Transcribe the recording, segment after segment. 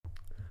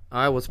All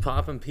right, what's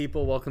poppin',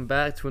 people? Welcome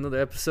back to another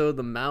episode of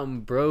the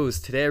Mountain Bros.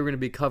 Today we're going to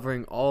be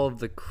covering all of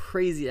the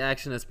crazy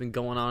action that's been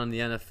going on in the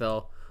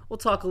NFL. We'll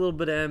talk a little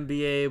bit of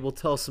NBA, we'll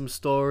tell some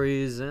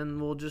stories,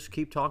 and we'll just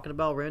keep talking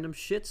about random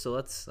shit. So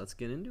let's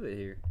get into it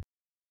here.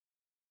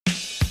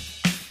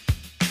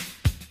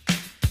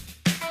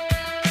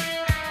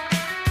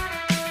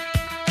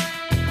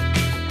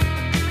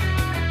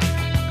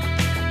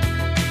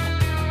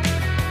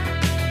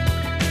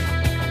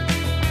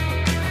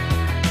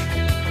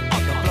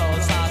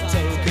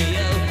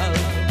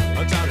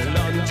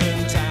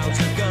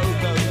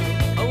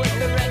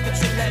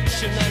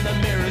 And the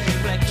mirror's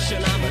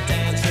reflection, I'm a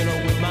dancing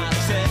with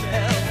myself.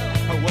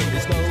 When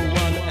there's no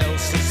one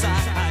else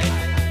inside,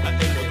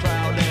 in the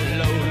crowded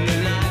lonely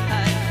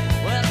night.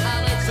 Well,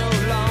 I wait so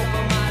long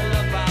for my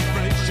love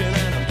vibration,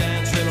 and I'm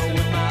dancing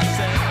with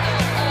myself.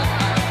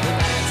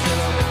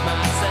 Dancing with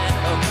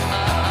myself.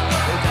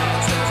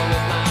 Dancing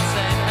with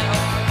myself.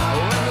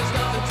 When there's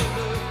nothing to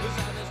lose,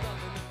 and there's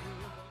nothing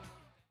to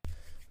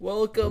prove.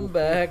 Welcome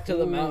back to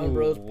the Mountain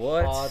Bros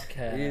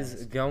podcast. What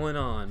is going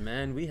on,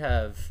 man? We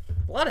have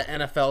a lot of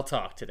NFL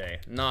talk today.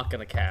 Not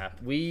gonna cap.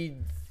 We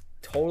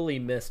totally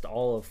missed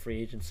all of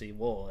free agency.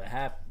 Well, it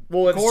happened.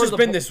 Well, it's just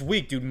been this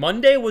week, dude.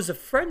 Monday was a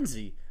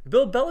frenzy.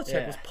 Bill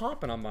Belichick was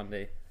popping on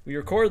Monday. We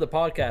recorded the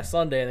podcast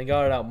Sunday and then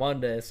got it out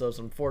Monday, so it's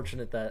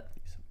unfortunate that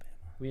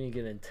we didn't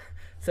get into.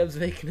 Seb's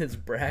making his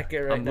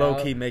bracket right now. I'm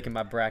low-key making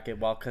my bracket,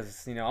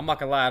 because, I'm not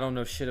gonna lie, I don't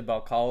know shit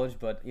about college,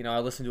 but, I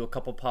listened to a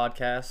couple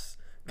podcasts.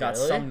 Got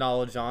some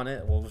knowledge on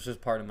it. Well, it was just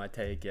part of my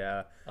take,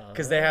 yeah.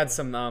 Because they had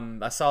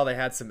some, I saw they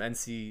had some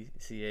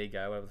NCAA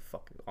guy, whatever the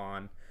fuck,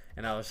 on.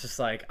 And I was just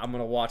like, I'm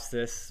going to watch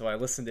this. So I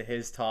listened to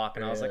his talk,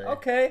 and I was like,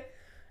 okay.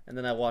 And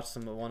then I watched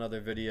one other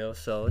video,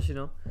 so,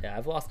 Yeah,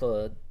 I've lost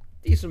a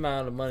decent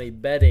amount of money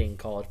betting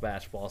college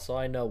basketball, so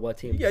I know what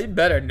teams. Yeah, you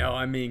better know.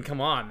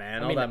 Come on,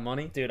 man. All that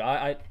money. Dude,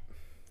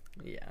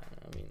 yeah,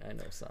 I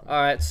know some.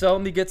 All right, so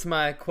let me get to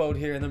my quote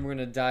here, and then we're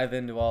going to dive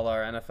into all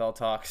our NFL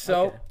talk.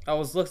 So I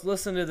was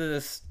listening to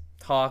this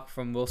talk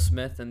from Will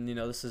Smith, and,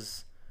 this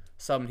is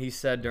something he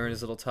said during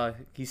his little talk.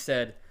 He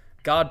said,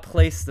 God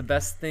placed the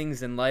best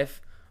things in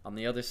life on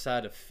the other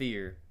side of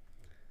fear.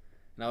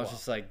 And I was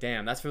just like,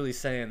 damn, that's really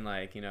saying,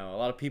 a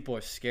lot of people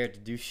are scared to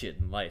do shit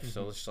in life.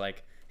 So it's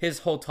like, his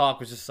whole talk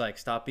was just like,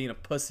 stop being a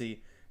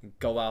pussy and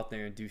go out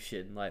there and do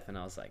shit in life. And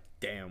I was like,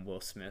 damn,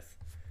 Will Smith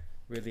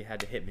really had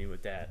to hit me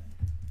with that.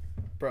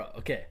 Bro,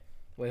 okay.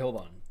 Wait, hold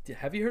on.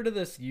 Have you heard of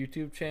this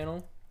YouTube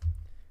channel?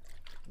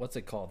 What's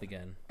it called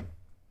again?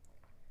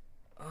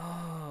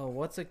 Oh,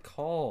 what's it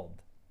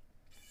called?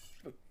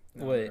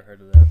 No, Wait. I've never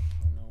heard of that.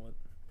 I don't know what.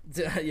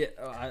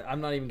 Yeah, I'm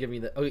not even giving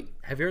you the. Okay,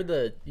 have you heard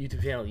the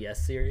YouTube channel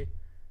Yes Siri?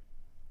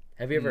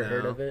 Have you ever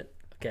heard of it?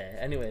 Okay.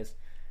 Anyways,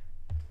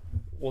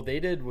 well, they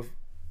did with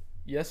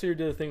Yes Siri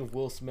did a thing with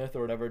Will Smith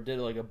or whatever. Did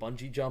like a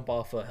bungee jump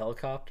off a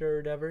helicopter or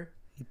whatever.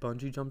 He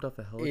bungee jumped off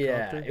a helicopter?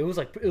 Yeah, it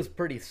was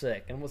pretty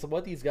sick. And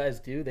what these guys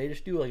do, they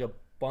just do like a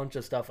bunch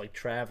of stuff, like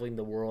traveling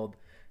the world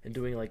and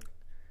doing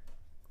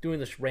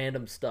this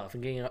random stuff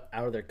and getting out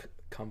of their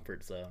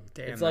comfort zone.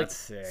 Damn, it's like that's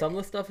sick. Some of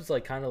the stuff is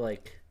like kind of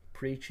like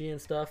preachy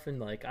and stuff, and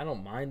like I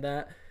don't mind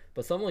that.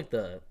 But some like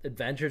the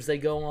adventures they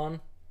go on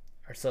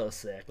are so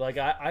sick. Like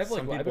I've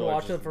been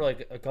watching them for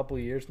like a couple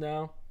of years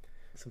now.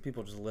 Some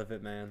people just live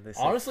it, man. They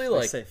say, honestly,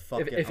 they say,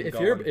 fuck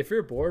if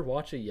you're bored,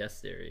 watch a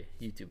Yes Theory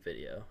YouTube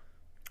video.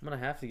 I'm gonna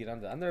have to get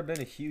on that. I've never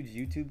been a huge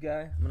YouTube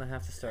guy. I'm gonna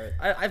have to start.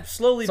 I've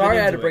slowly. Sorry,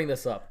 been I had to into bring it.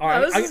 this up. All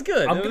right, no, this is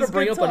good. I'm gonna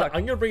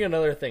bring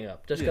another thing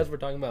up just because we're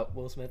talking about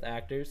Will Smith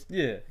actors.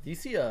 Yeah. Do you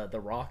see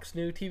The Rock's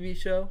new TV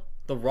show?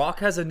 The Rock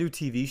has a new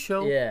TV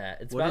show. Yeah,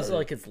 it's about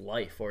like his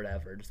life or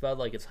whatever. It's about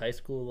like his high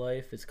school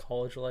life, his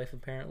college life,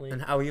 apparently,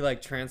 and how he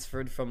like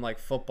transferred from like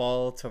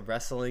football to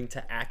wrestling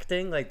to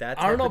acting, like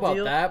that. I don't know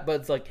about that, but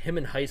it's like him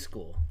in high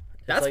school.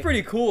 That's like,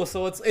 pretty cool.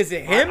 So is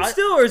it him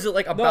still, or is it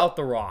like about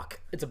The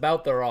Rock? It's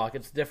about The Rock.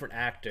 It's a different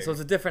actor. So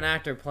it's a different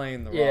actor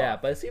playing The Rock. Yeah,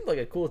 but it seemed like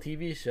a cool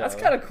TV show. That's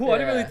kind of cool. Yeah. I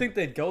didn't really think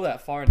they'd go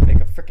that far and make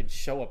a freaking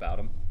show about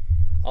him.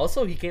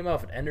 Also, he came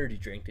out with an energy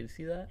drink. Did you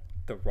see that?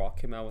 The Rock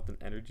came out with an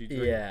energy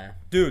drink? Yeah.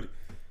 Dude.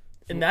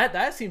 And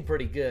that seemed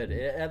pretty good.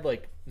 It had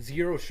like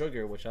 0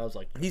 sugar, which I was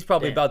like, he's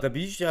probably about that.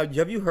 But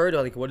have you heard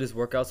like what his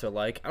workouts are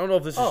like? I don't know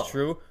if this is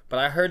true, but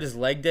I heard his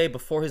leg day.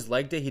 Before his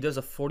leg day, he does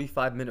a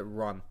 45-minute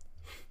run.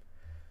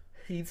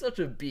 He's such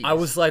a beast. I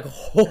was like,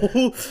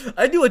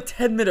 I do a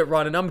 10-minute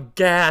run and I'm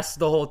gassed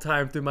the whole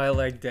time through my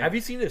leg day. Have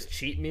you seen his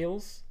cheat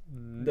meals?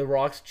 The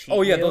Rock's cheat meals?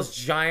 Oh, yeah, those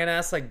giant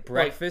ass like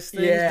breakfast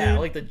things, yeah, dude.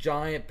 like the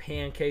giant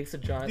pancakes,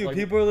 Dude, like,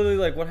 people are literally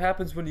like, what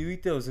happens when you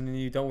eat those and then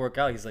you don't work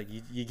out? He's like,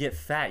 you get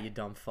fat, you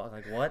dumb fuck.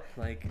 Like, what?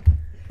 Like,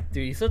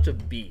 dude, he's such a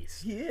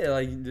beast. Yeah,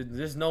 like,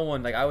 there's no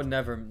one, like, I would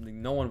never,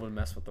 no one would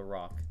mess with The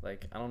Rock.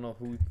 Like, I don't know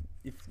who,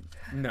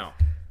 no.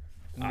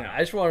 I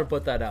just want to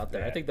put that out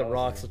there. I think The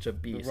Rock's such a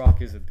beast. The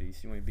Rock is a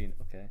beast. You want to be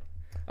okay.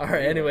 All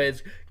right.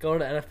 Anyways, going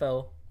to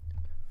NFL.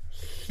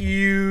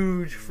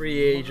 Huge free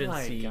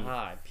agency. My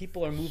God,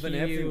 people are moving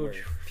Huge everywhere.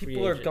 free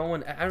People are agent.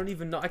 going. I don't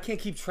even know. I can't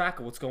keep track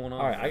of what's going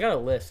on. All right, I got a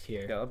list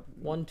here. Yeah,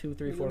 1, 2,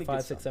 3, let 4, me 5,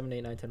 get 6, some. 7,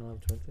 8, 9, 10, 11,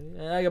 12, 13.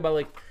 And I got about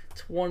like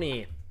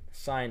 20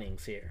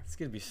 signings here. It's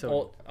gonna be so.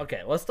 Well,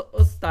 okay, let's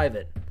dive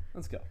in.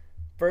 Let's go.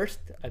 First,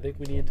 I think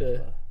we need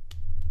to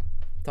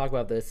talk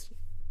about this.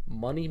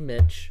 Money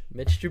Mitch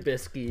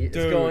Trubisky is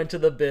Dude. going to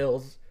the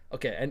Bills.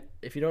 Okay, and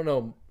if you don't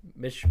know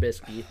Mitch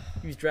Trubisky,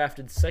 he was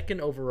drafted 2nd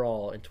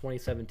overall in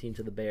 2017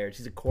 to the Bears.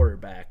 He's a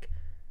quarterback.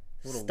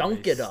 What a Stunk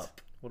waste. it up.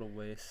 What a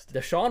waste.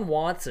 Deshaun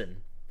Watson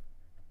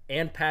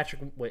and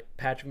Patrick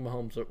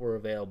Mahomes were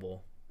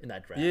available in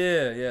that draft.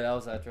 Yeah, that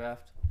was that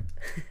draft.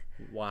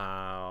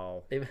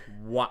 Wow. They-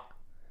 What?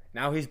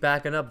 Now he's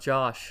backing up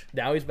Josh.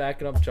 Now he's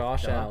backing up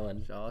Josh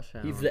Allen. Josh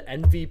Allen. He's the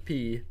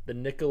MVP, the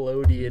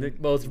Nickelodeon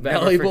most Never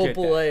valuable forget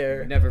that.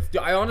 player. Never.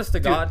 I honest to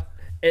God,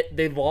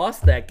 They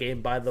lost that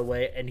game, by the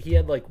way, and he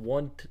had like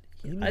one.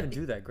 he didn't even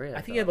do that great.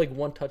 I think he had like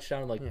one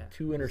touchdown, and like Yeah.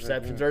 2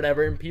 interceptions or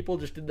whatever, and people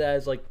just did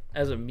that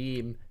as a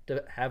meme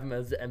to have him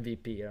as the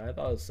MVP, and I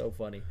thought it was so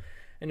funny.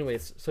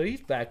 Anyways, so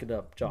he's backing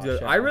up Josh.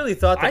 Dude, Allen. I really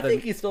thought that. I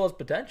think he still has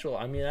potential.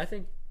 I mean, I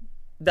think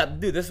dude,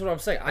 this is what I'm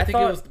saying. I think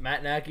thought, it was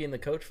Matt Nagy and the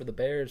coach for the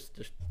Bears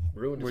just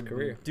ruined his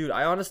career. Dude,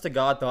 I honest to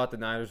God thought the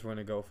Niners were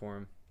gonna go for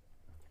him.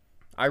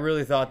 I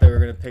really thought they were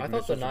gonna pick. I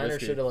thought the Mitchell Niners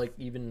Trubisky. should have like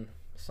even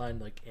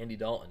signed like Andy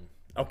Dalton.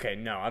 Okay,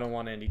 no, I don't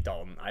want Andy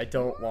Dalton. I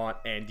don't want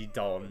Andy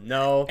Dalton.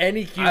 No.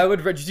 Any Q- I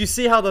would. Did you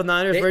see how the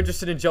Niners were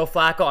interested in Joe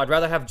Flacco? I'd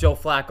rather have Joe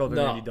Flacco than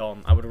No. Andy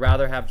Dalton. I would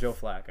rather have Joe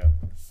Flacco.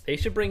 They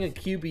should bring a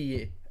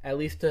QB at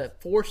least to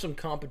force some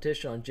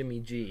competition on Jimmy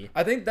G.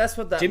 I think that's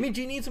what that. Jimmy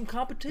G needs some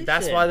competition.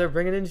 That's why they're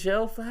bringing in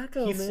Joe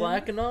Flacco. he's man.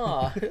 slacking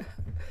off.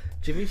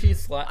 Jimmy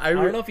G's slacking. I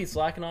re- don't know if he's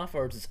slacking off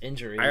or it's his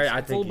injuries. I It's a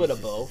think little bit he's of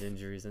just both. his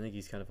injuries. I think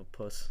he's kind of a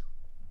puss.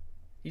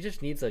 He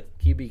just needs a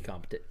QB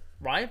competition.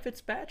 Ryan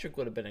Fitzpatrick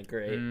would have been a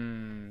great.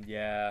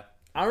 Yeah.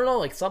 I don't know,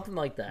 like something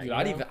like that. Dude, you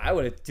I know?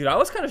 would have. Dude, I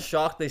was kind of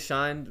shocked they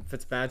signed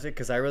Fitzpatrick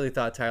because I really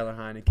thought Tyler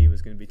Heineke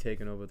was going to be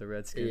taking over the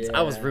Redskins.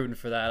 I was Yeah. rooting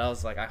for that. I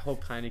was like, I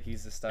hope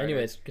Heineke's the starter.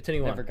 Anyways,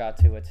 continue never on. got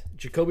to it.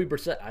 Jacoby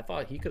Brissett. I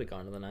thought he could have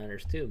gone to the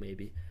Niners too.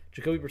 Maybe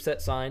Jacoby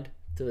Brissett signed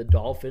to the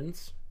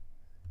Dolphins.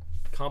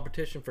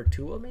 Competition for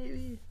Tua,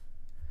 maybe.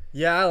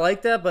 Yeah, I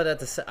like that,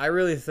 but I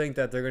really think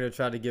that they're going to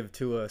try to give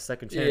Tua a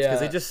second chance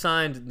because Yeah. they just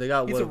signed. They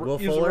got He's Will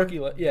he's a Fuller. rookie.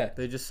 Yeah,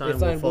 They just they signed,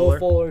 signed Will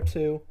Fuller.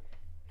 too.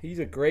 He's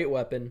a great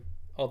weapon,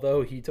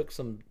 although he took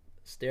some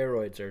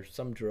steroids or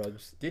some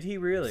drugs, Did he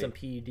really? some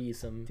PED,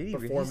 some Did he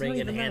really? He's not performing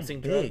even that enhancing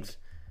big. drugs.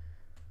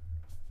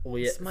 Well,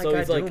 yeah. What's my So guy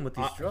he's like doing with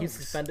these he's drugs?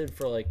 suspended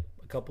for like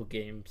a couple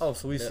games. Oh,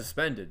 so he's Yeah,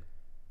 suspended.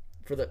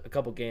 for a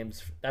couple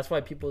games. That's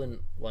why people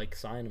didn't like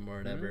sign him or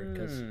whatever.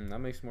 Because That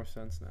makes more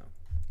sense now.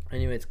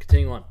 anyways,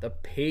 continue on. The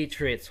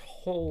Patriots,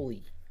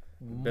 holy.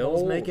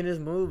 Bill's moly. making his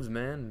moves,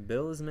 man.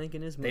 Bill is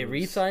making his moves. They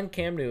re-signed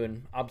Cam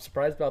Newton. I'm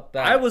surprised about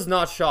that. I was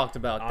not shocked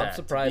about I'm that.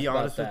 surprised to be about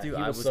honest that. with you,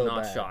 He I was was so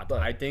not bad, shocked.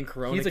 but I think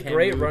Corona he's a Cam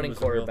great Newton running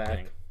was a real quarterback.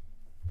 thing.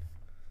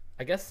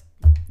 I guess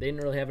they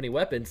didn't really have any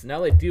weapons. Now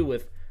they do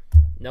with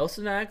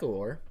Nelson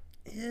Aguilar.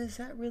 Is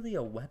that really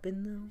a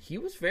weapon though? He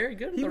was very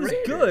good. In He the was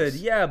Raiders. good,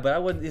 yeah, but I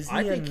would. Is he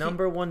I a think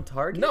number one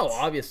target? No,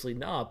 obviously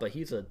not. But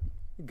he's a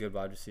good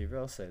wide receiver.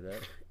 I'll say that.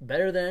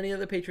 better than any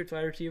other Patriots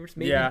wide receivers.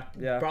 Maybe,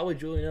 Yeah. Probably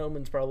Julian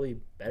Edelman's probably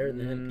better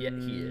than him. Yeah,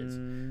 he is.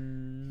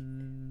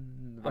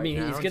 I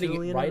mean, he's getting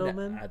Julian right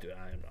Edelman? now. I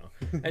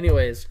don't know.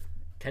 Anyways,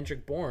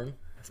 Kendrick Bourne.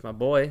 That's my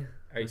boy.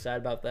 Are you sad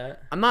about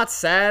that? I'm not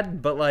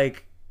sad, but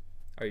like,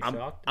 Are you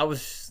shocked?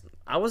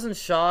 I wasn't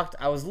shocked.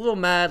 I was a little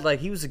mad. Like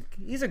he's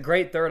a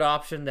great third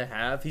option to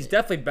have. He's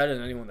definitely better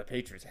than anyone the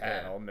Patriots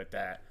had. Yeah. I'll admit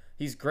that.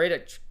 He's great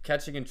at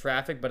catching in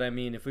traffic, but I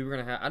mean, if we were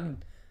gonna have,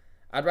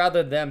 I'd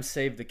rather them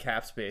save the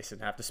cap space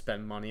and have to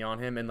spend money on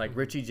him. And like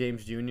Richie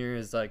James Jr.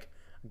 is like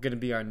gonna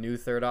be our new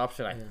third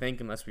option, I think,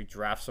 unless we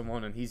draft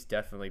someone. And he's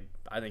definitely,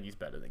 I think he's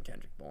better than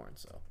Kendrick Bourne.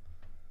 So.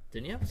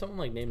 Didn't you have someone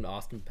like named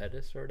Austin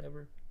Pettis or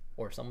whatever?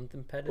 Or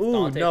something Pettis?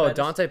 Ooh, no, Pettis?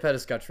 Dante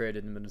Pettis got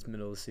traded in the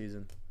middle of the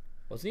season.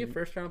 Wasn't he a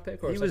first round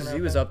pick? Or He a was second-round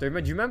he was pick? up there.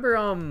 Do you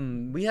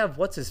remember we have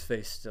what's his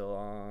face still?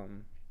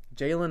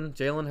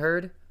 Jalen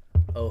Hurd.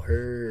 Oh,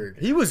 Hurd.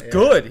 He was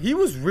good. He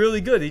was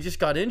really good. He just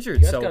got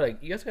injured. You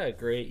guys got a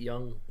great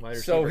young wide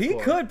receiver. So he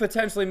core. could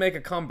potentially make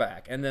a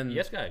comeback. And then You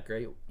guys got a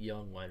great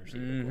young wide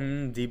receiver. core.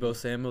 Debo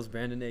Samuels,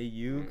 Brandon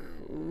Ayuk.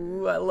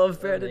 Ooh, I love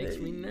That Brandon makes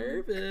me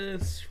Ayuk.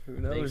 nervous. Who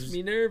knows? Makes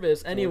me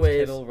nervous. George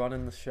Anyways, Kittle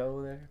running the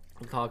show there.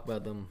 we'll talk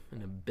about them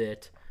in a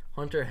bit.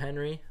 Hunter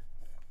Henry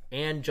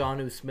and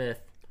Jonnu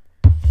Smith.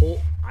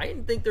 I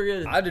didn't think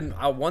they're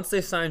gonna. Once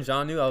they signed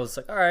Jonnu, I was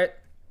like, all right,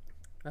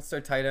 that's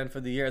their tight end for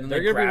the year. And then They're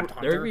they grabbed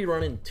gonna Hunter. be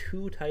running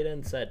 2 tight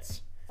end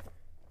sets.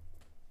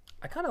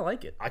 I kind of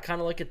like it. I kind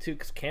of like it too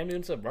because Cam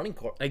Newton's a running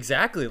court.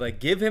 Exactly. Like,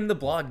 give him the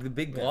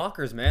big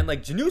blockers, man.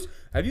 Like, Janus,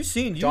 have you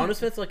seen? Jonnu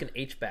Smith's like an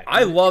H-back.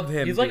 I love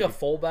him. He's like a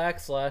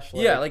fullback /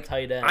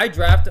 tight end. I've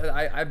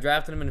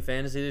drafted him in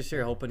fantasy this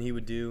year, hoping he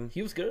would do.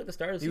 He was good at the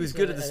start. He was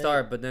good at the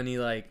start, but then he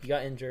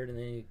got injured and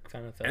then he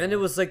kind of fell. And then it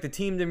was like the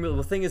team didn't really.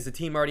 The thing is, the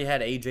team already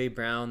had AJ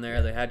Brown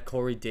there. They had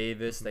Corey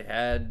Davis. They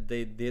had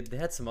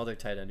some other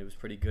tight end who was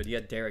pretty good. You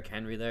had Derrick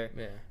Henry there.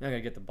 Yeah, you're not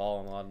gonna get the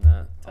ball a lot in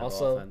that.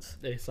 Also, offense.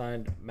 They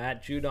signed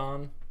Matt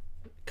Judon,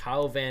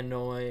 Kyle Van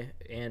Noy,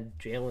 and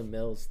Jalen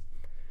Mills.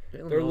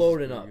 They're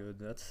loading up.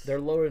 They're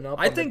loading up.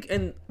 I think,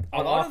 and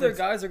a lot of their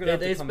guys are gonna have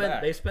to come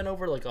back. They spent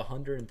over like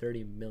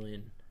 130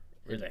 million.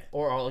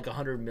 Or like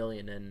 100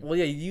 million in. Well,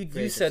 yeah,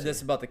 you said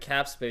this about the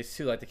cap space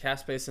too. Like the cap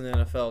space in the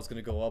NFL is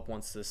going to go up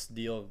once this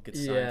deal gets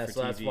signed. Yeah, for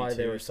so that's TV why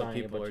they too. were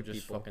signing people a bunch are of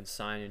just people. fucking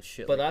signing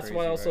shit. But like that's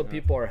why crazy also right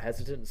people are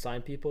hesitant to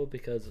sign people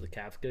because the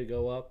cap's going to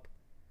go up.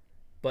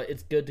 But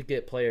it's good to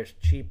get players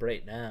cheap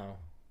right now,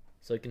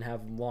 so you can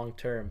have them long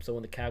term. So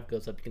when the cap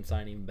goes up, you can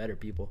sign even better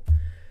people.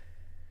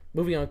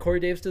 Moving on, Corey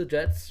Davis to the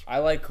Jets. I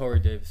like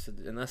Corey Davis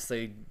unless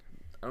they.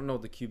 I don't know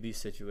what the QB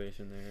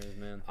situation there is,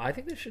 man. I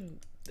think they should.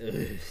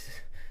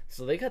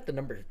 So they got the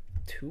number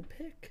 2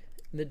 pick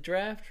in the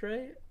draft,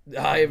 right?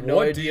 I have no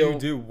idea. What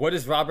do you do? What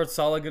is Robert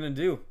Saleh gonna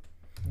do?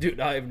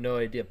 Dude, I have no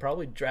idea.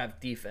 Probably draft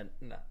defense.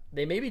 No.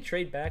 They maybe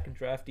trade back and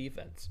draft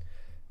defense.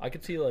 I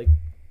could see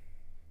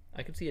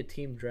a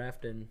team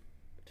drafting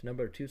to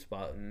number 2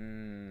 spot.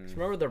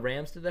 Remember the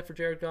Rams did that for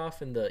Jared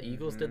Goff and the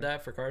Eagles did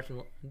that for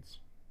Carson Wentz?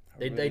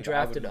 They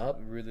drafted up.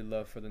 I really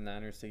love for the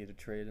Niners to get a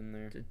trade in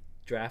there. To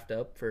draft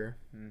up for.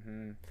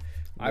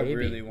 I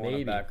really want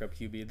a backup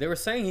QB. They were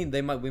saying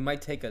we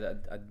might take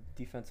a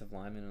defensive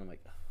lineman, and I'm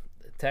like,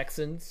 the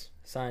Texans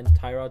signed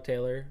Tyrod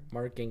Taylor,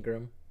 Mark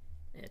Ingram,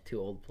 2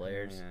 old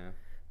players. Yeah.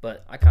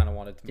 But I kind of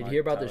wanted to. Did you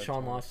hear about the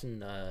Deshaun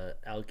Watson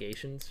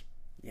allegations?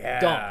 Yeah.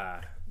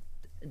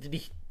 Don't. Did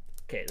he?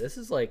 Okay, this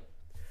is like.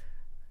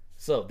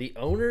 So the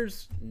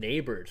owner's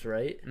neighbors,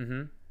 right?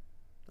 Mm-hmm.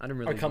 I didn't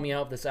really. Are coming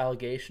out with this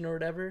allegation or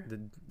whatever.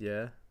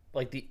 Yeah.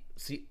 Like the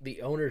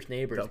owner's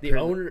neighbors, the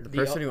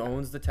person who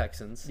owns the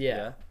Texans.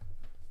 Yeah.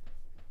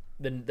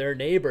 Then their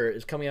neighbor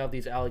is coming out with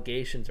these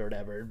allegations or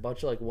whatever. A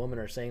bunch of like women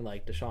are saying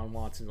like Deshaun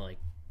Watson like,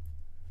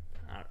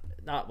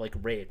 not like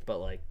raped,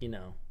 but like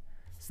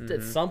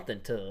did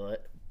something to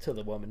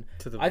the woman.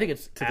 I think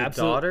it's to the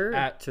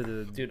daughter.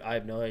 Dude, I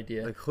have no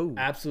idea. Like who?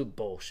 Absolute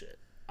bullshit.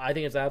 I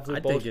think it's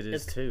absolute bullshit. I think it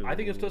is too. I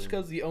think it's just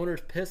because the owner's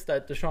pissed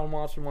that Deshaun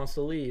Watson wants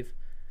to leave.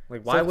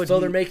 Like why would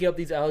they're making up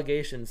these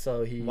allegations?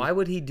 So why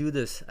would he do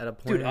this at a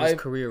point in his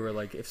career where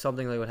like if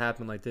something like would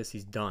happen like this,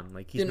 he's done.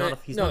 Like he's not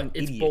an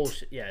idiot.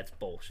 Bullshit. Yeah, it's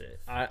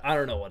bullshit. I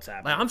don't know what's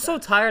happening. Like, I'm so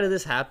tired of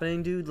this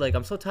happening, dude. Like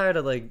I'm so tired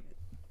of like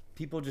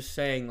people just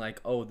saying like,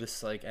 oh,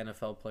 this like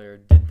NFL player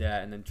did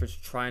that, and then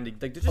just trying to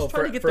like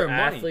trying to get their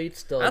money.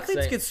 Athletes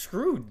get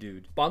screwed,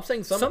 dude. But I'm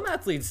saying some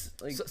athletes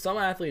some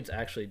athletes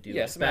actually do.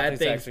 Yeah, some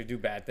athletes actually do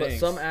bad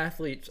things. But some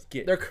athletes,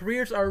 their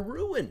careers are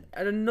ruined.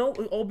 I don't know.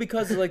 All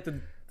because of like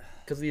the.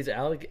 Because these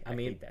allegations. I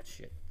hate that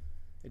shit.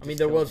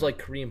 There was like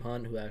Kareem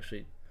Hunt who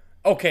actually.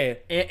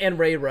 Okay. And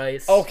Ray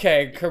Rice.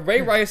 Okay,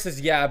 Ray Rice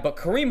is but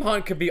Kareem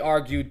Hunt could be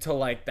argued to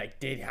like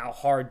did how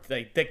hard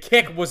the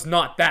kick was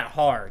not that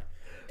hard.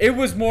 It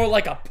was more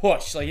like a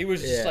push. Like he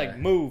was just like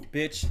move,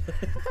 bitch.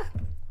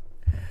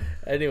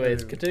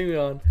 Anyways, continuing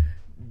on,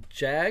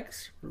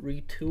 Jags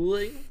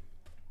retooling.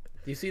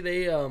 Do you see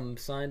they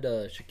signed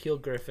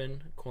Shaquille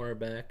Griffin,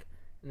 cornerback.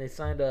 And they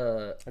signed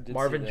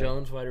Marvin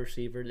Jones, wide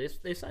receiver.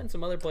 They signed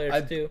some other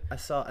players too. I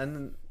saw,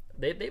 and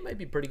then they might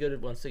be pretty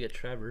good once they get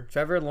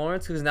Trevor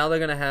Lawrence, because now they're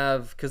gonna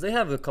have they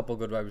have a couple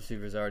good wide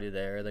receivers already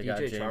there. They got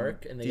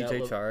Chark and they DJ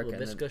got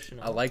Chark and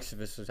I like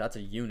Laviska. That's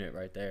a unit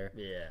right there.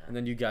 Yeah. And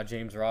then you got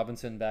James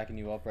Robinson backing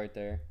you up right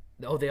there.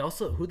 Oh, they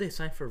also who they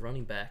signed for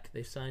running back?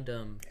 They signed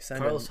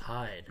Carlos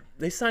Hyde.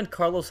 They signed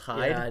Carlos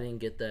Hyde. Yeah, I didn't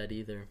get that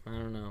either. I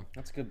don't know.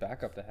 That's a good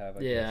backup to have.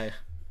 I guess.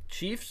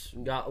 Chiefs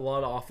got a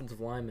lot of offensive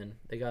linemen.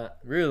 They got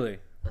a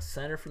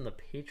center from the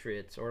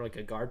Patriots or like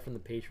a guard from the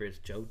Patriots,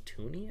 Joe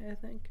Tooney, I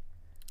think.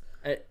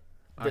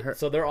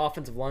 So their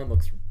offensive line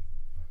looks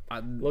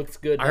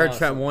good. I heard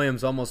Trent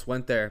Williams almost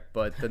went there,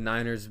 but the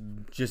Niners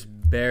just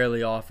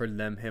barely offered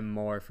him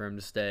more for him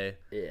to stay.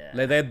 Yeah,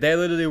 they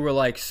literally were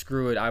like,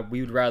 "Screw it, we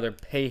would rather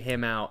pay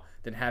him out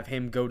than have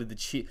him go to the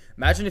Chiefs."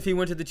 Imagine if he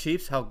went to the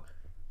Chiefs, how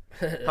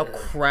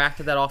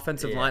cracked that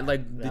offensive line,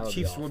 like the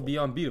Chiefs would be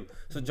unbeatable.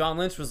 So John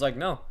Lynch was like,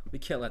 no, we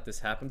can't let this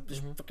happen.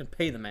 Just fucking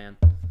pay the man.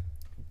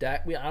 I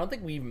don't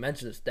think we even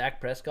mentioned this.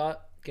 Dak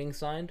Prescott getting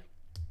signed.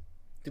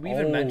 Did we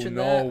even mention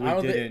that? No,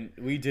 we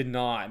didn't. We did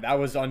not. That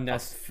was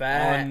unnecessary.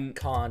 A fat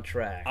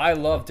contract. I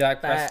love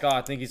Dak Prescott.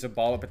 I think he's a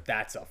baller, but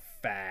that's a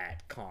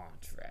fat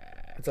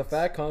contract. It's a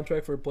fat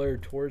contract for a player who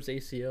tore his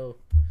ACL.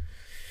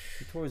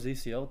 He tore his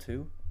ACL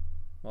too?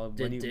 Well,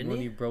 when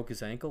he broke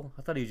his ankle?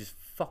 I thought he just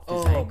fucked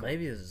his ankle. Oh,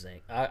 maybe it was his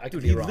ankle. I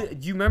could be wrong.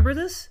 Do you remember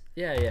this?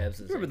 Yeah, it was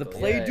his remember ankle. The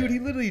play, yeah, dude? Yeah. He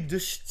literally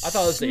just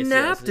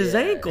snapped his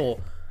ankle.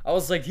 I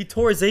was like, he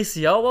tore his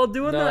ACL while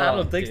doing that? I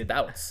don't think dude.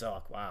 that would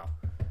suck. Wow.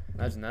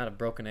 Imagine that, a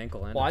broken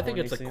ankle. And Well, I think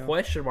torn it's a ACL.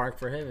 question mark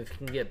for him if he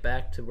can get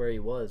back to where he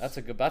was.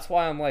 That's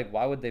why I'm like,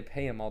 why would they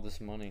pay him all this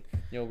money?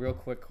 Real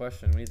quick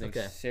question. What do you think?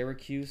 Okay.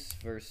 Syracuse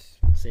versus.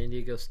 San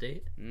Diego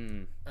State.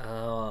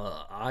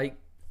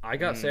 I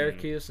got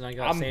Syracuse and I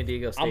got San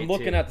Diego State. I'm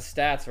looking at the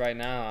stats right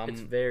now. It's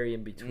very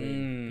in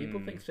between.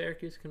 People think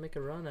Syracuse can make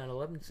a run at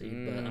 11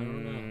 seed, but I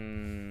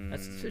don't know.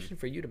 That's a decision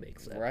for you to make,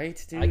 Zach.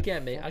 Right, dude.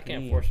 I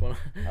can't force one.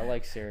 I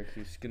like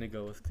Syracuse. Gonna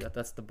go with that.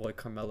 That's the boy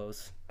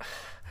Carmelo's.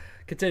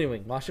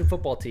 Continuing, Washington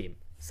football team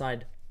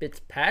signed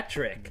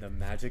Fitzpatrick. The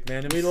Magic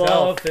Man We himself.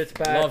 love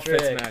Fitzpatrick. Love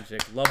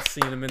Fitzmagic. Love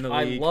seeing him in the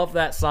league. I love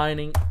that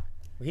signing.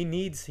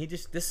 This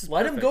is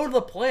Let him perfect. go to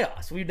the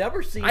playoffs. We've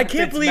never seen. I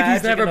can't believe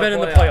he's Fitzmagic never been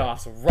in the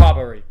playoffs. playoffs.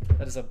 Robbery.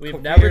 That is a We've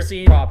career never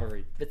seen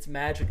robbery.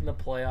 Fitzmagic in the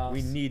playoffs.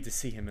 We need to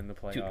see him in the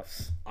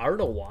playoffs. I don't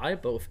know why,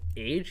 but with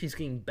age, he's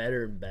getting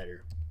better and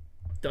better.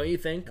 Don't you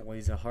think? Well,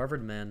 he's a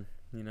Harvard man,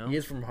 He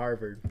is from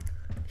Harvard.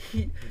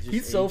 He's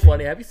just so aging.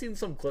 funny. Have you seen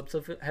some clips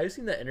of him? Have you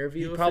seen the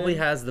interview? He with probably him?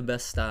 has the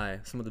best style,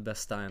 some of the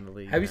best style in the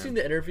league. Have you seen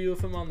the interview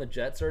with him on the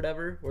Jets or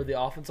whatever, where the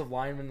offensive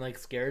lineman like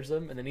scares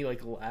him and then he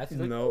like laughs? He's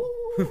like, No.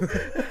 "Ooh."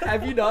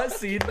 Have you not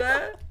seen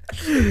that?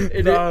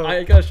 No.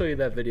 I gotta show you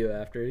that video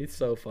after. He's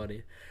so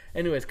funny.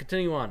 Anyways,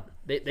 continue on.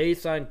 They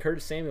signed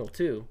Curtis Samuel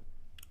too.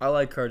 I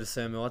like Curtis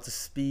Samuel. That's a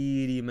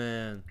speedy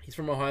man. He's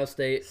from Ohio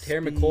State. Terry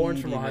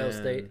McLaurin's from Speedy Ohio man.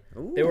 State.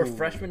 They were Ooh.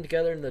 freshmen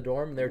together in the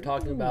dorm. And they were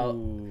talking about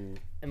Ooh.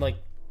 and like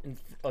in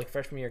like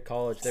freshman year of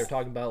college, they were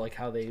talking about like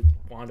how they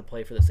wanted to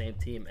play for the same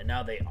team, and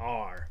now they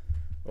are.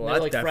 Well, They're,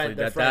 that's like, definitely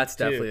they're that's friends,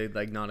 too. definitely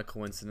like not a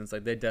coincidence.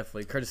 Like they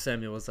definitely Curtis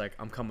Samuel was like,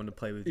 I'm coming to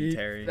play with you,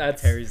 Terry.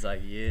 Terry's like,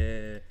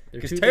 yeah,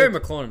 because two Terry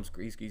good- McLaurin's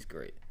he's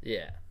great.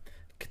 Yeah.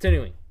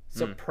 Continuing. Hmm.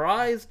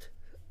 Surprised.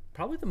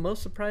 Probably the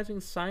most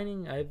surprising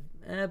signing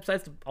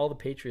besides all the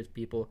Patriots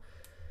people.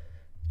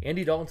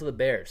 Andy Dalton to the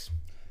Bears.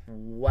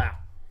 Wow.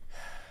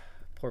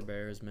 Poor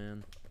Bears,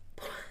 man.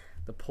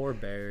 The poor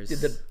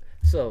Bears.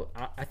 So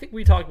I think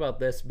we talked about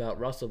this about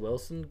Russell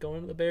Wilson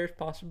going to the Bears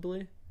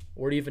possibly,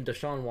 or even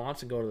Deshaun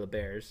Watson going to the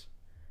Bears,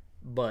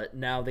 but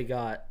now they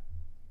got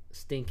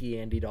stinky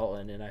Andy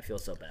Dalton, and I feel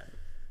so bad.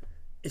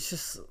 It's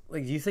just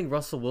like, do you think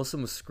Russell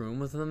Wilson was screwing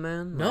with them,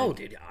 man? No, Like,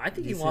 dude. I think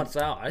do he you wants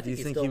out. I Do you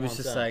think think he he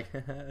still was wants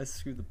just out. like,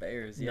 screw the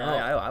Bears? Yeah, No.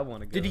 I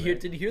want to go. Did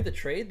you hear the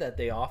trade that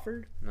they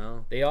offered?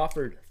 No. They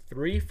offered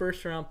 3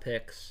 first-round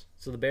picks.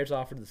 So the Bears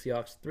offered the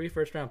Seahawks 3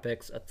 first-round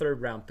picks, a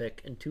 3rd-round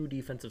pick, and 2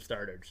 defensive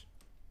starters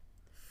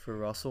For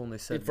Russell, and they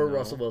said for no.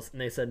 Russell Wilson.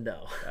 And they said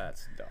no.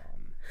 That's dumb.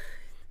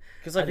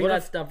 Because I like, think what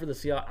that's if dumb for the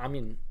Seahawks. I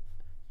mean,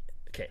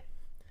 okay.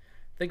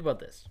 Think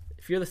about this.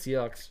 If you're the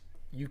Seahawks,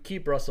 you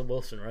keep Russell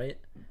Wilson, right?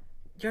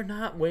 You're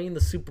not winning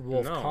the Super Bowl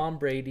with No. Tom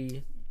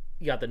Brady.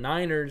 You got the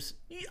Niners.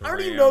 I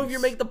don't even Rams. know if you're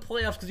making the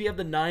playoffs because you have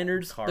the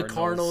Niners, the Cardinals.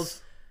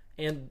 Cardinals,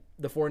 and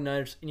the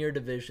 49ers in your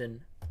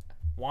division.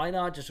 Why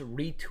not just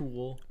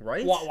retool?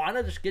 Right? Why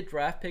not just get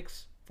draft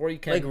picks before you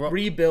can Like,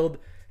 rebuild?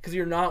 Because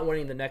you're not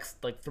winning the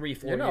next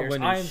 3-4 You're not years.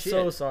 winning I am shit.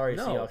 so sorry,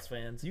 No. Seahawks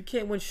fans. You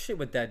can't win shit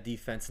with that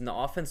defense, and the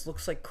offense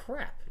looks like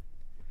crap.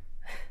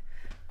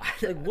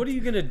 Like, what are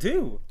you gonna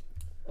do?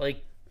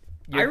 Like,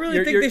 I really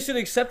think you're- they should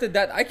have accepted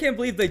that. I can't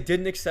believe they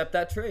didn't accept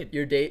that trade.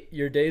 Your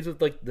days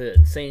with like the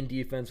insane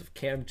defense with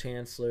Cam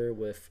Chancellor,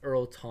 with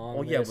Earl Thomas.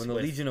 Oh yeah, when the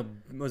with Legion of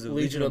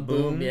Legion of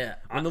Boom, yeah.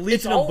 When the It's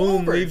Legion of all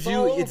Boom over. leaves It's you,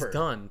 all it's over.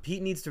 done.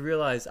 Pete needs to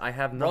realize I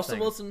have Russell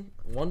nothing.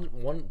 Wilson,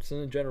 once in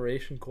a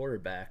generation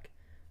quarterback,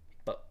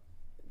 but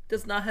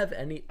does not have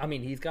any. I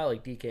mean, he's got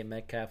like DK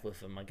Metcalf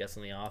with him, I guess,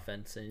 in the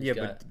offense, and he's Yeah,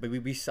 got, but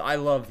we saw, I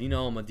love,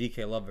 I'm a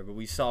DK lover, but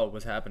we saw what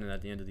was happening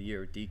at the end of the year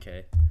with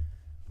DK.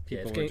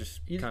 People were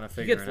just kind of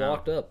he figuring gets it out.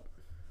 locked up.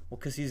 Well,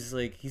 because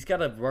he's got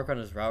to work on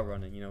his route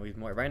running. He's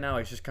more right now.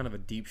 He's just kind of a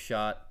deep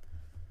shot,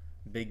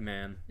 big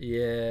man.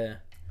 Yeah,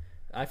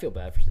 I feel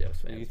bad for Seahawks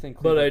fans, You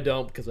think but I Cleveland-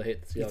 don't because I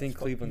hate the Seahawks. You think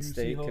Fuck Cleveland you,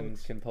 State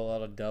Seahawks. can pull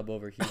out a dub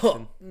over Oh,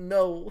 Houston?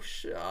 no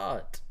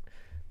shot.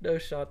 No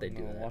shot. They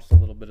do I that. watched a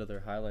little bit of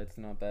their highlights.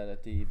 Not bad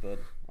at D, but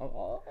I'm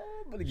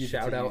gonna give it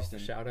Shout to out, Houston.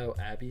 shout out,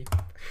 Abby.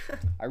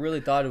 I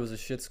really thought it was a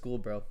shit school,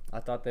 bro. I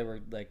thought they were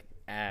like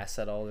ass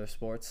at all their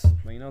sports.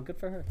 But good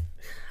for her.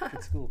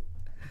 Good school.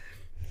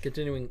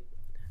 Continuing,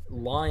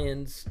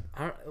 Lions.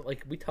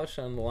 We touched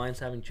on the Lions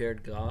having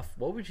Jared Goff.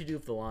 What would you do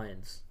with the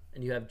Lions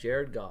and you have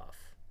Jared Goff?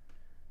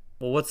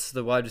 Well, what's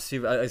the wide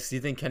receiver? Do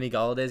you think Kenny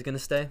Galladay is gonna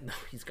stay? No,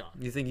 he's gone.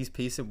 Do you think he's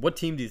piecing? What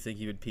team do you think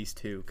he would piece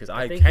to? Because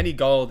think Kenny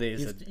Galladay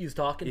is He's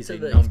talking he's to a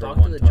the number one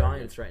target.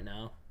 Giants right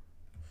now,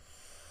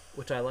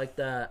 which I like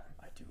that.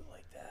 I do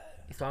like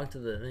that. He's talking to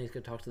then he's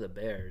gonna talk to the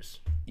Bears.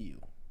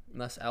 Ew.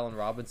 Unless Allen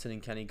Robinson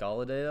and Kenny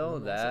Galladay, though,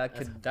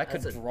 That's that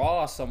could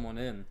draw someone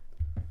in.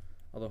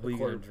 Although who are you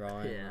gonna draw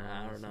in?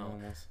 Yeah, I don't know.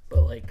 Almost.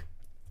 But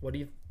what do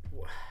you?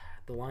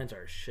 The Lions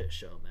are a shit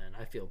show, man.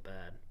 I feel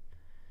bad.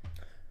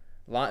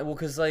 Well,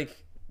 because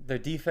their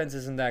defense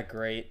isn't that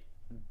great.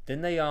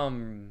 Didn't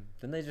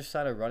they just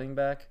sign a running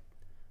back?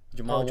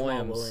 Jamal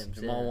Williams.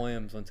 Jamal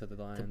Williams went to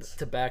the Lions.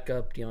 To back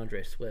up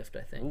DeAndre Swift,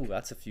 I think. Ooh,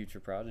 that's a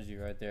future prodigy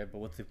right there. But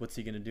what's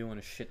he gonna do on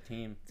a shit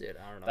team? Dude,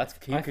 I don't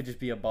know. He could just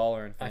be a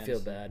baller in I fantasy. feel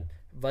bad.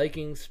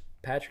 Vikings,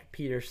 Patrick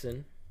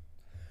Peterson.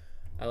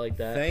 I like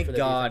that. Thank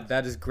God.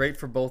 That is great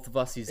for both of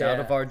us. He's out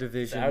of our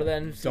division. Out of the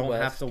NFC Don't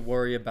West. have to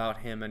worry about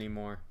him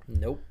anymore.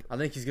 Nope. I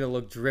think he's going to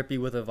look drippy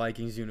with a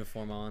Vikings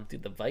uniform on.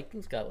 Dude, the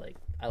Vikings got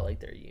I like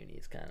their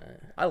unis kind of.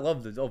 I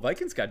love the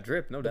Vikings got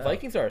drip, no doubt. The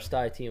Vikings are a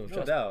sty team.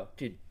 No doubt.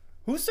 Dude.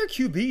 Who's their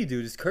QB,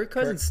 dude? Is Kirk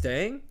Cousins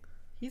staying?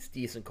 He's a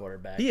decent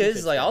quarterback. He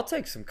is. Like, I'll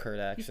take some Kurt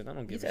action. I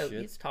don't give a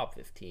shit. He's top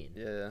 15.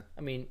 Yeah.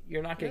 I mean,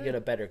 you're not going to get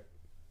a better...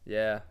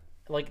 Yeah.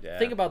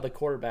 Think about the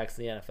quarterbacks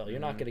in the NFL. You're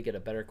not going to get a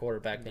better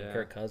quarterback than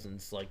Kirk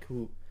Cousins. Like,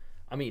 who...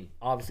 I mean,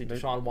 obviously,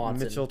 Deshaun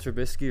Watson. Mitchell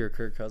Trubisky or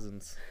Kirk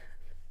Cousins?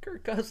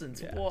 Kirk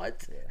Cousins,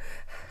 what?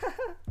 Yeah.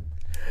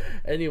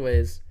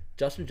 Anyways,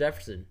 Justin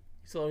Jefferson.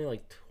 He's only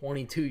like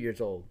 22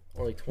 years old.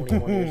 Or like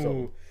 21 years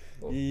old.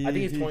 Well, I think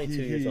he's 22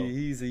 years old.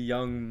 He's a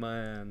young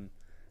man.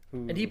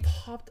 And he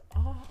popped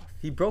off.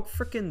 He broke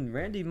freaking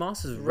Randy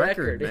Moss's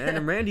record, man.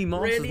 And Randy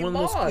Moss is one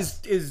of the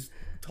most is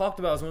talked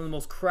about as one of the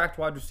most cracked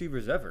wide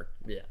receivers ever.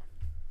 Yeah.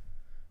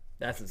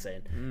 That's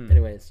insane.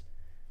 Anyways,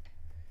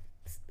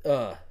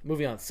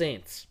 moving on.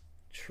 Saints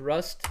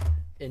trust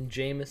in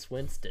Jameis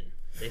Winston.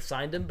 They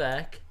signed him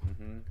back,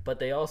 but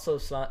they also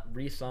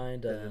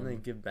re-signed. Didn't they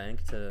give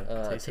bank to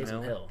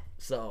Taysom Hill?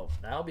 So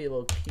that'll be a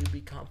little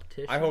QB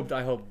competition. I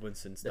hope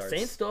Winston starts. The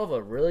Saints still have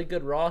a really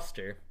good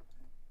roster.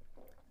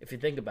 If you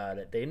think about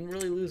it, they didn't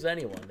really lose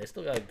anyone. They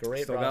still got a great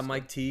roster. Still got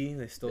Mike T.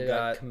 They still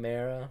got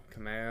Kamara.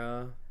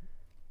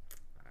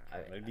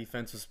 Their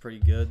defense was pretty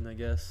good, I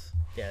guess.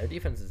 Yeah, their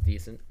defense is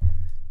decent.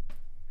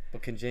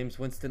 But can James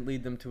Winston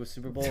lead them to a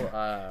Super Bowl?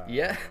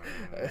 Yeah.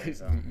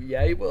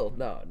 Yeah, he will.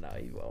 No,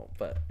 he won't.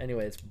 But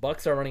anyways,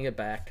 Bucks are running it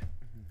back.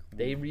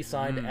 They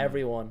re-signed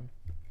everyone.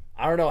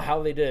 I don't know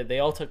how they did it. They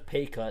all took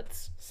pay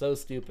cuts. So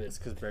stupid. It's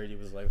because Brady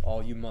was like,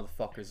 all you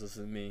motherfuckers,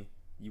 listen to me.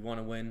 You want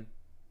to win?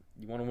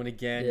 You want to win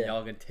again? Yeah.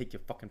 Y'all gonna take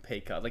your fucking pay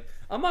cut. Like,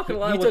 I'm not gonna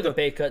lie. He took a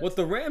pay cut. What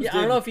the Rams did.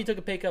 I don't know if he took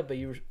a pay cut, but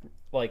you were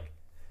like,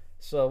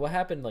 so what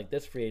happened? Like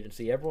this free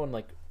agency, everyone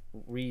like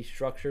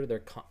restructured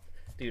their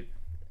dude.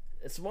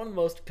 It's one of the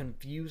most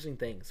confusing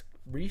things.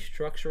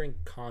 Restructuring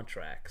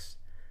contracts.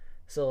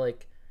 So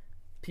like,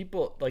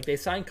 people like they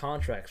sign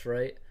contracts,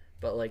 right?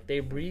 But like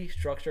they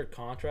restructure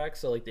contracts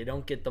so like they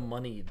don't get the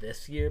money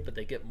this year, but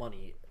they get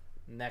money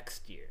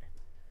next year.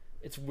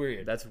 It's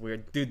weird. That's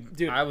weird,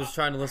 dude. I was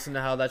trying to listen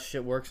to how that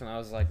shit works, and I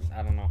was like,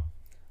 I don't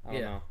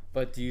know.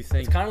 But do you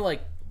think it's kind of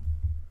like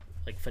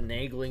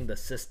finagling the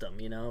system,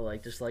 you know,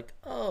 like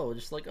oh,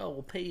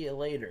 we'll pay you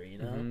later, you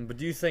know? But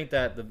do you think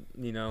that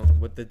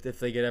if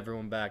they get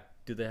everyone back,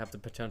 do they have the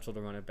potential to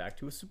run it back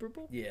to a Super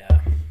Bowl? Yeah,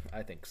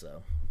 I think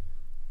so.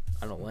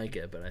 I don't like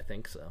it, but I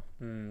think so.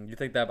 You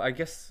think that? I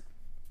guess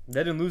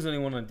they didn't lose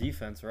anyone on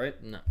defense, right?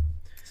 No.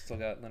 Still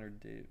got Leonard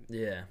Davis.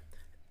 Yeah.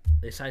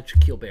 They signed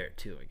Shaquille Barrett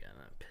too again.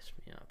 That pissed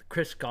me off.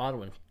 Chris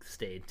Godwin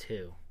stayed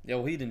too. Yeah,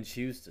 well, he didn't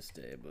choose to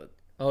stay, but.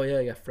 Oh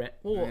yeah,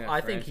 I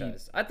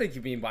think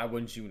you mean why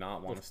wouldn't you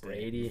not want to stay?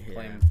 Brady,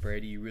 playing with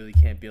Brady, you really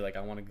can't be like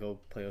I want to go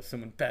play with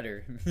someone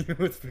better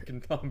with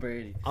freaking Tom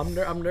Brady. I'm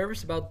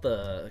nervous about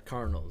the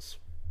Cardinals.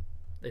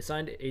 They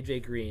signed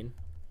AJ Green.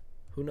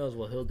 Who knows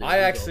what he'll do?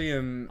 I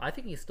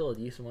think he's still a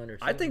decent wide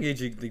receiver. I think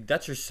AJ.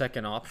 That's your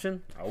second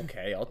option.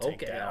 Okay, I'll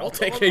take that. I'll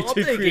take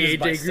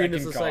AJ Green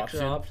as a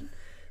second option.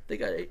 They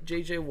got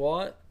JJ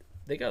Watt.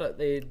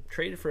 They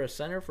traded for a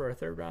center for a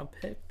third-round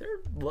pick.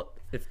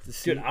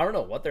 Dude, I don't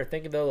know what they're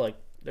thinking though. Like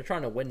they're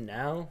trying to win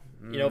now.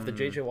 You know, if the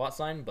JJ Watt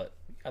sign, but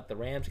you got the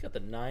Rams, you got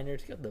the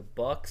Niners, you got the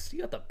Bucks, you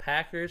got the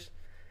Packers.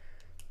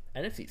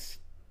 NFC's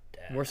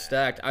stacked. We're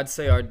stacked. I'd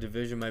say our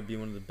division might be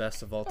one of the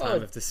best of all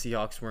time if the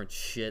Seahawks weren't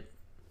shit.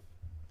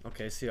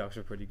 Okay, Seahawks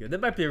are pretty good.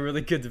 That might be a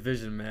really good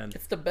division, man.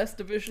 It's the best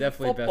division.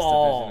 Definitely in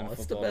football.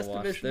 Best division in football. It's the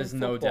best division. There's in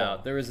no football.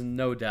 doubt. There is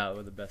no doubt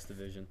we're the best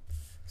division.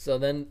 So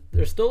then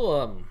there's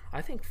still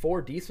I think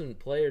 4 decent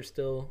players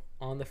still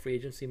on the free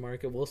agency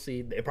market. We'll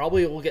see. They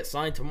probably will get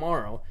signed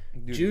tomorrow.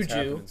 Dude,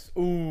 Juju.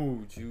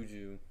 Ooh,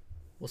 Juju.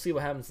 We'll see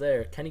what happens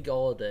there. Kenny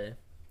Golladay. I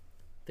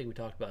think we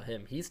talked about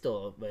him. He's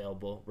still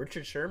available.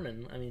 Richard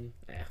Sherman. I mean,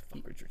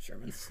 fuck Richard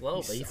Sherman. He's slow,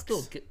 but he's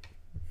still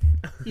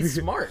he's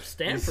smart.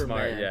 Stanford he's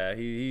smart, man. Yeah,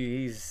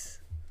 he's.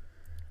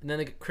 And then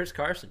they get Chris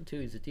Carson too.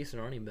 He's a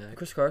decent running back.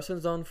 Chris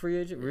Carson's on free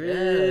agent.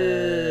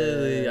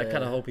 Really? Yeah. I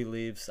kind of hope he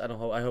leaves. I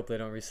hope they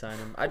don't re-sign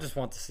him. I just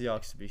want the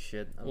Seahawks to be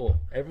shit. Well,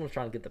 everyone's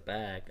trying to get the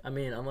bag. I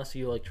mean, unless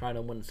you like trying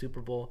to win the Super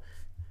Bowl.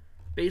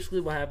 Basically,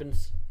 what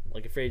happens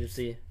like a free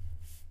agency,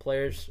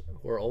 players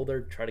who are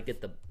older try to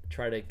get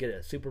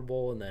a Super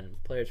Bowl, and then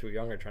players who are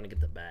younger trying to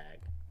get the bag.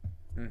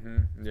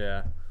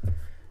 Yeah.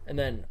 And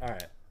then all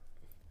right,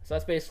 so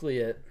that's basically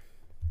it.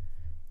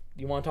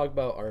 You want to talk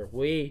about our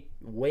way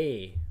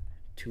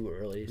too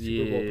early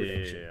Super Bowl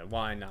prediction? Yeah,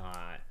 why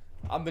not?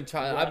 I've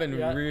been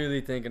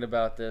really thinking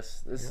about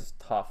this. This is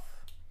tough.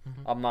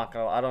 I'm not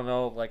gonna. I don't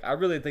know. Like, I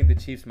really think the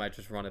Chiefs might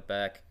just run it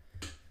back.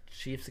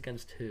 Chiefs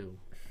against who?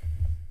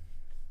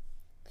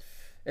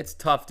 It's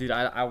tough, dude.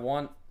 I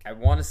want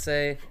to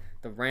say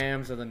the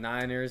Rams or the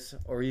Niners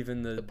or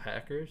even the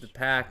Packers. The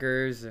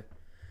Packers.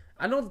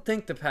 I don't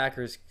think the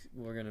Packers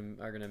are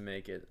gonna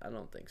make it. I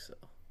don't think so.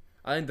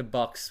 I think the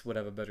Bucks would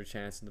have a better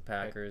chance than the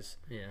Packers.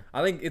 Yeah.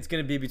 I think it's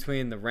going to be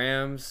between the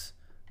Rams,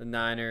 the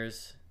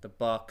Niners, the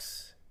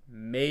Bucks,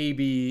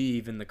 maybe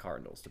even the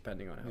Cardinals,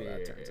 depending on how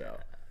that turns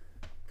out.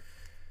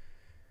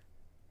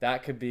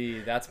 That could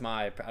be. That's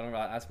my. I don't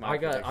know. That's my. I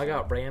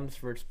got Rams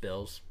versus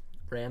Bills.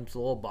 Rams a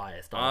little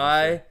biased.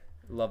 Obviously.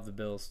 I love the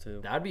Bills too.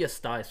 That'd be a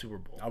sty Super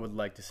Bowl. I would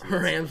like to see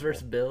Rams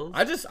versus Bills.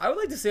 I would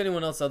like to see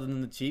anyone else other than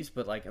the Chiefs,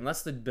 but like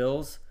unless the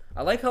Bills.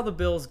 I like how the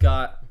Bills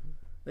got.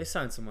 They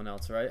signed someone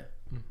else, right?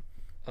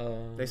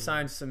 They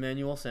signed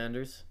Emmanuel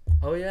Sanders.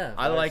 Oh yeah.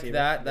 I like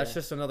that. That's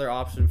just another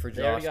option for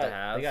Josh to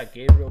have. They got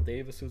Gabriel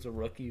Davis, who's a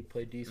rookie who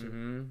played decent.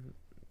 Mm-hmm.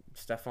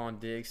 Stephon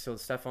Diggs. So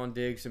Stephon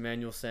Diggs,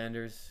 Emmanuel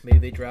Sanders. Maybe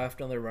they draft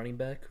another running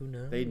back. Who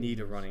knows? They need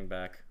a running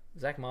back.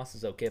 Zach Moss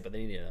is okay, but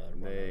they need another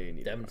one. They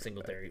need Devin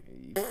Singletary.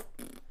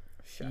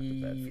 Shot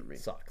the bed for me.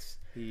 Sucks.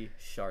 He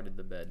sharded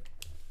the bed.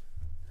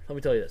 Let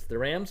me tell you this: the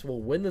Rams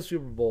will win the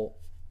Super Bowl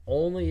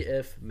only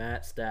if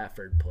Matt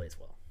Stafford plays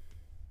well.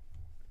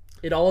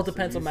 It all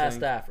depends on Matt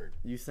Stafford.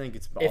 You think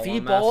it's if he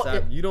ball?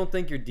 You don't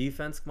think your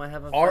defense might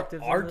have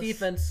effective? Our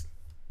defense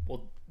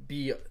will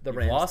be the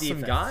Rams. Lost defense.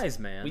 some guys,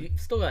 man. We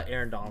still got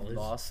Aaron Donald.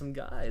 Lost some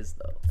guys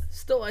though.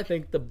 Still, I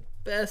think the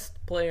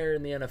best player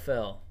in the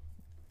NFL.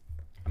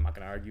 I'm not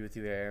gonna argue with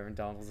you. Aaron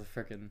Donald's a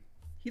freaking.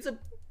 He's a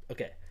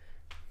okay.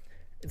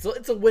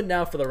 It's a win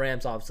now for the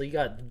Rams. Obviously, you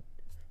got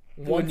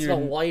once in a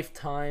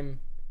lifetime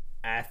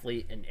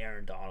athlete in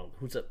Aaron Donald,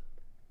 who's an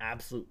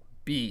absolute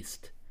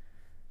beast.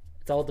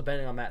 It's all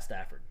depending on Matt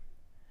Stafford.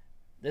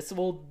 This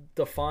will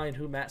define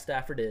who Matt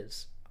Stafford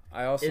is.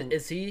 I also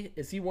is he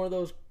one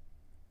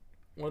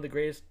of the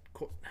greatest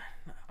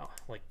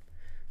like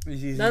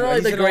he's not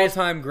only the an greatest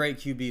all-time great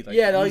QB. Like,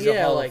 yeah, he's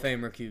a Hall like, of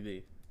Famer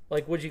QB.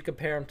 Like, would you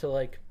compare him to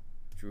like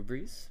Drew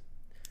Brees?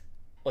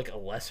 Like a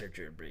lesser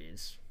Drew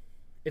Brees.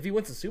 If he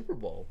wins the Super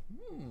Bowl,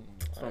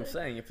 that's what I'm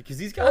saying. Because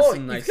he's got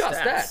some nice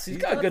stats. He's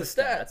got good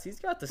stats. He's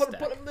got the stats.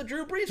 Put him in the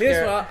Drew Brees.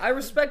 I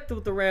respect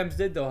what the Rams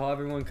did, though. How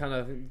everyone kind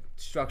of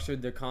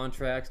structured their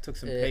contracts, took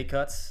some pay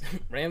cuts.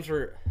 Rams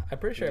were. I'm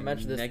pretty sure I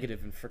mentioned this.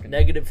 Negative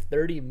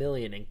 $30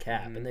 million in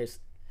cap,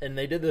 and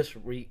they did this.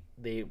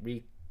 They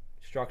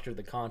restructured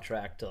the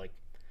contract to like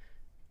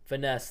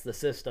finesse the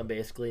system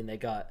basically, and they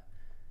got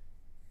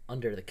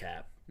under the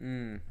cap.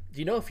 Do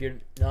you know if you're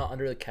not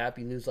under the cap,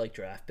 you lose like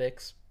draft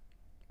picks?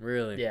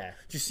 Really? Yeah.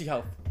 Did you see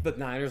how the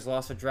Niners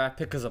lost a draft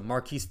pick because of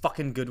Marquise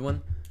fucking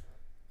Goodwin?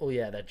 Oh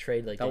yeah, that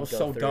trade that was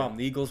so dumb.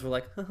 The Eagles were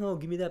like, "Oh,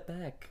 give me that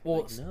back."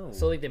 Well, like, no.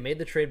 So like they made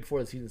the trade before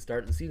the season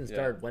started. The season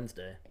started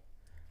Wednesday,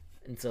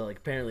 and so like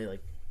apparently like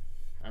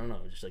I don't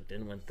know, it just like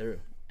didn't went through.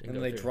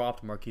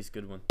 Dropped Marquise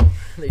Goodwin.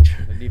 they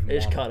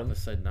just cut him. They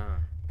said nah.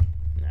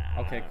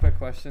 Okay, quick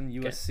question: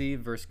 USC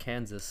versus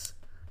Kansas.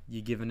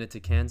 You giving it to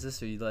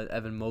Kansas, or you let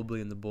Evan Mobley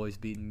and the boys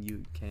beating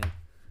you?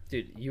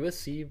 Dude,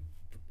 USC.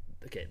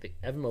 Okay,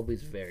 Evan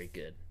Mobley's very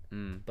good,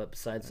 but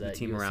besides that, the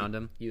team around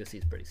him, USC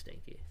is pretty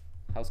stinky.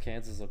 How's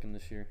Kansas looking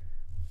this year?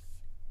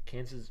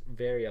 Kansas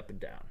very up and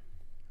down.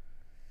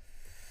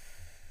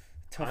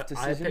 Tough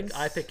decisions.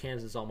 I pick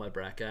Kansas on my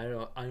bracket.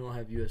 I don't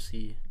have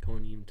USC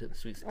going even to the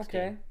Sweet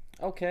 16.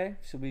 Okay.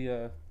 Should we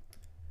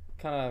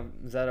kind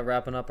of is that a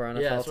wrapping up our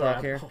NFL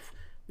talk here?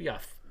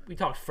 We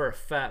talked for a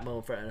fat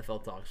moment for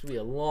NFL talk. It's gonna be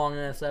a long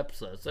ass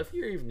episode. So if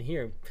you're even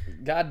here,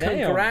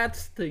 goddamn,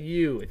 congrats to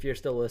you if you're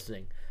still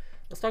listening.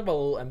 Let's talk about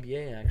a little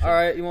NBA action. All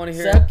right, you want to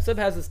hear? Seb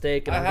has his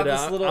take. And I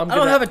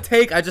don't have a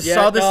take. I just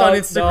saw this on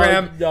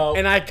Instagram,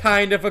 and I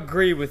kind of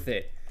agree with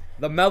it.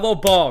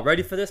 LaMelo Ball,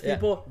 ready for this,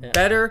 people? Yeah.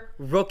 Better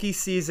rookie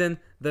season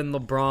than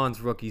LeBron's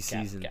rookie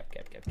season. Cap.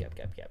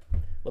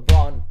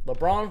 LeBron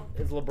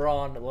is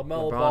LeBron.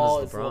 LaMelo Ball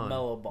is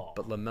LaMelo Ball.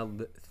 But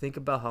LaMelo, think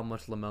about how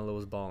much LaMelo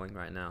is balling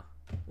right now.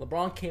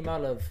 LeBron came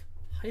out of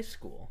high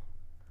school.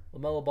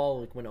 LaMelo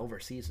Ball went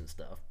overseas and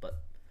stuff, but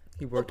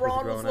he worked with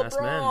a grown-ass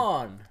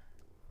man.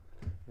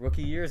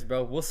 Rookie years,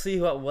 bro. We'll see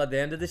who at the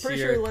end of this year.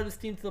 Pretty sure he led his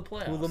team to the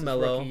playoffs. Who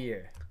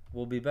LaMelo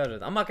will be better.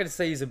 I'm not going to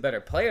say he's a better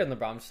player than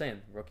LeBron. I'm just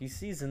saying rookie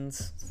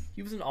seasons.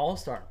 He was an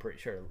all-star, I'm pretty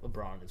sure,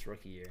 LeBron his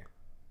rookie year.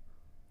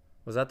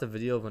 Was that the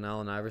video when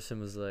Allen Iverson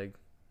was like,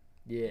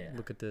 yeah,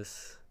 look at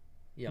this.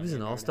 He was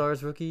an all-star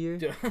his rookie year?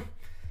 Dude,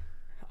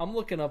 I'm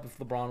looking up if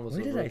LeBron was a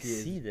rookie. Where did I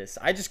see this?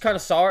 I just kind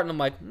of saw it and I'm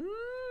like,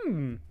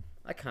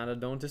 I kind of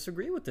don't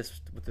disagree with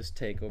this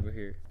take over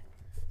here.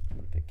 I'm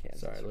going to pick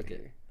Kansas. Sorry, look at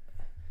it.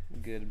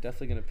 Good. I'm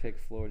definitely gonna pick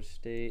Florida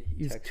State.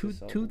 He's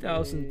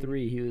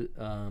 2003. He was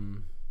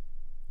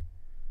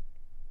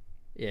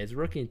he's a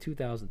rookie in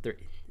 2003.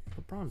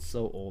 LeBron's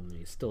so old and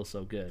he's still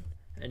so good,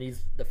 and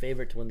he's the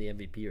favorite to win the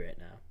MVP right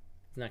now.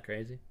 Isn't that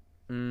crazy?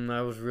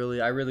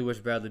 I really wish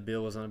Bradley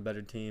Beal was on a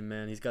better team,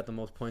 man. He's got the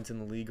most points in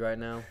the league right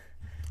now.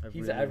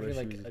 He's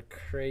averaging a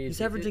crazy.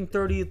 He's averaging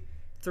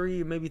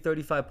 33, maybe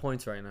 35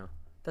 points right now.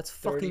 That's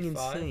fucking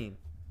 35? Insane.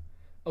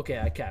 Okay,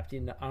 I capped.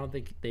 I don't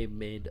think they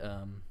made.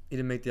 He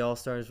didn't make the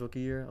All-Stars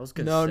rookie year? I was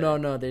gonna say.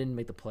 No. They didn't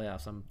make the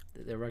playoffs.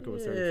 Their record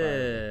was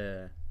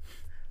 35.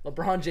 Yeah.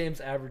 LeBron James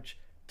averaged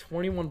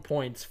 21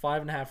 points,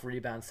 5.5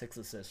 rebounds, 6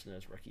 assists in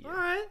his rookie year. All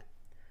right.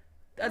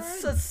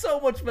 That's so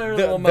much better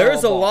than LaMelo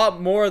There's a Ball.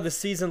 lot more of the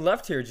season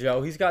left here,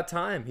 Joe. He's got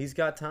time.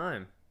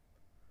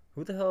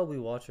 Who the hell are we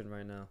watching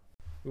right now?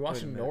 We're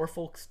watching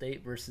Norfolk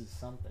State versus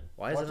something.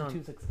 Why is it on?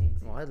 216.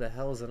 Why the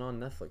hell is it on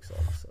Netflix all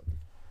of a sudden?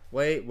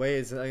 Wait.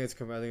 I think it's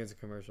a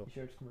commercial. You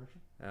sure it's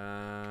commercial?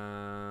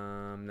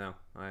 No,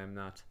 I am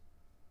not.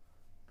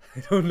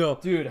 I don't know.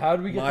 Dude, how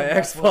did we get My to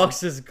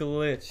Xbox is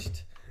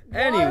glitched.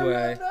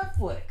 Anyway.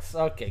 Netflix.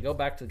 Okay, go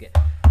back to the game.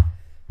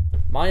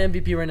 My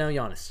MVP right now,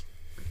 Giannis.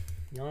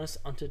 Giannis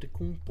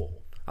Antetokounmpo.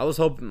 I was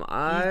hoping He's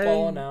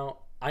balling out.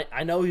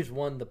 I know he's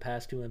won the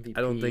past 2 MVPs.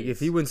 I don't think if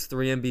he wins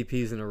 3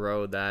 MVPs in a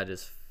row, that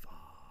is.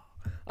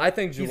 I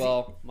think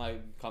Joel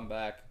might come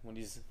back when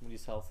he's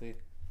healthy.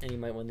 And he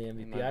might win the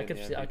MVP.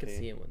 I could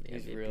see him win the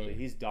MVP.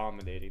 He's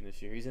dominating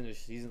this year.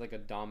 He's like a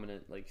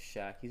dominant like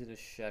Shaq. He's in a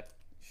Shaq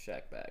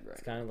bag right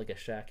It's kind of like a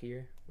Shaq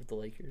year with the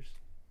Lakers.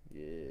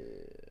 Yeah,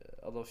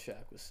 although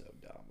Shaq was so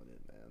dominant,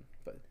 man.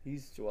 But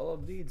Joel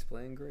Embiid's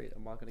playing great.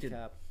 I'm not gonna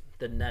cap.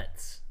 The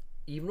Nets,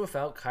 even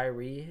without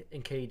Kyrie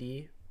and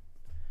KD,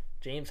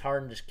 James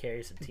Harden just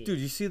carries the team. Dude,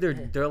 you see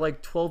they're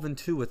like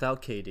 12-2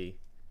 without KD.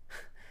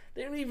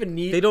 They don't even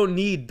need. They don't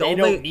need.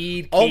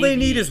 KD. All they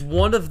need is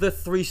one of the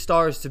 3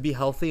 stars to be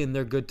healthy, and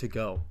they're good to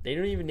go. They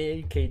don't even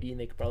need KD, and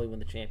they could probably win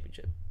the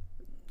championship,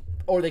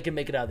 or they can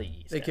make it out of the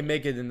East. They can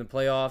make it in the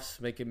playoffs.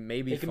 They can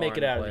make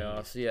it out of the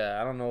playoffs.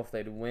 Yeah, I don't know if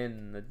they'd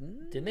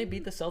win. Didn't they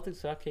beat the Celtics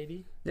without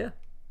KD? Yeah,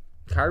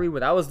 Kyrie.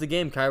 That was the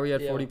game. Kyrie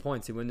had 40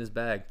 points. He won his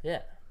bag.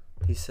 Yeah.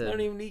 He said. They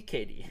don't even need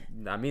KD.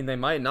 I mean, they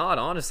might not.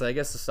 Honestly, I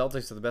guess the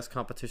Celtics are the best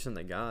competition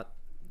they got.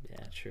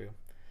 Yeah, true.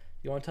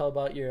 You want to tell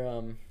about your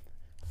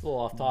It's a little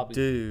off topic.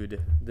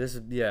 Dude, this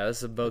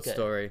is a boat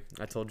story.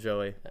 I told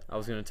Joey I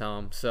was gonna tell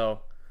him. So,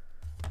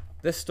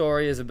 this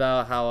story is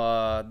about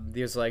how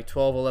there's like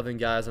 12, 11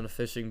 guys on a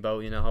fishing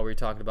boat. You know how we were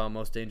talking about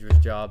most dangerous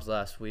jobs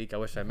last week. I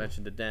wish I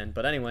mentioned it then,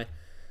 but anyway,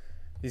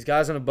 these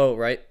guys on a boat,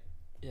 right?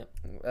 Yep.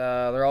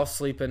 They're all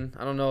sleeping.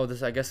 I don't know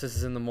this. I guess this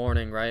is in the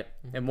morning, right?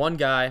 Mm-hmm. And one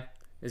guy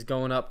is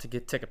going up to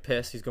take a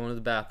piss. He's going to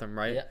the bathroom,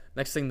 right? Yep.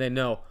 Next thing they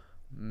know,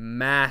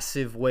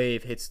 massive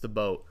wave hits the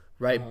boat,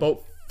 right?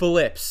 Boat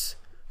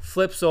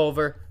flips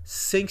over,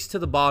 sinks to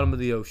the bottom of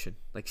the ocean.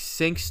 Like,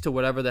 sinks to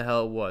whatever the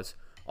hell it was.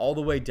 All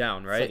the way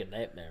down, right? It's like a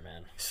nightmare,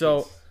 man.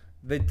 So,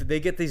 they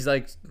get these,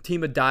 like,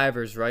 team of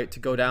divers, right, to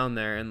go down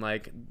there. And,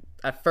 like,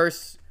 at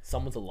first...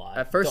 Someone's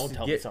alive. Don't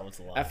tell me someone's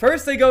alive. At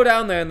first, they go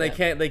down there and they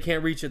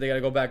can't reach it. They got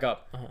to go back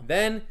up.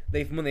 Then,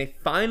 when they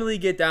finally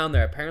get down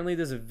there, apparently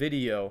there's a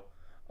video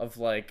of,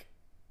 like,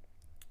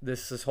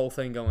 this whole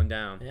thing going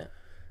down. Yeah.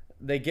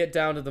 They get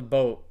down to the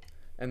boat.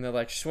 And they're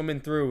like swimming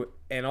through,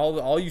 and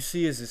all you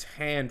see is his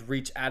hand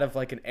reach out of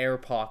like an air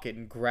pocket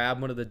and grab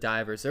one of the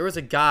divers. There was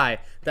a guy,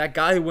 that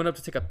guy who went up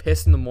to take a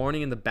piss in the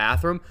morning in the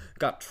bathroom,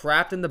 got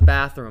trapped in the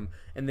bathroom,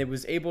 and they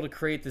was able to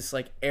create this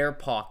like air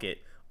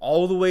pocket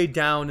all the way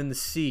down in the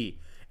sea.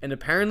 And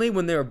apparently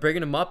when they were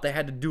bringing him up, they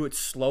had to do it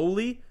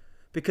slowly,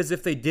 because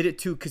if they did it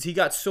too, because he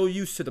got so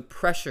used to the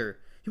pressure.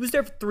 He was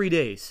there for 3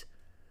 days.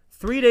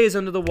 3 days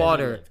under the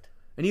water.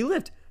 And he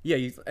lived. Yeah,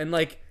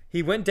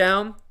 he went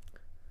down.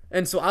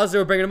 And so as they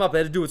were bringing him up, they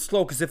had to do it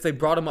slow because if they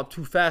brought him up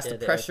too fast, the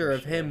pressure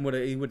of him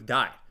he would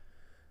die.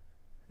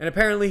 And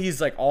apparently he's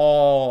like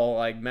all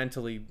like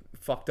mentally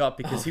fucked up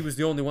because he was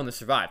the only one that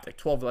survived. Like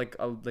 12,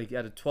 out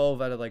of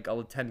 12 out of like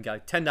 10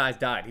 guys, 10 guys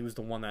died. He was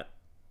the one that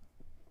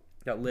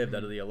lived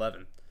out of the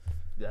 11.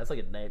 Yeah, that's like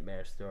a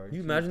nightmare story. Can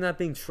you imagine that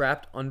being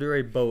trapped under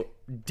a boat,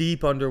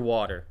 deep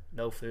underwater?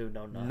 No food,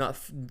 no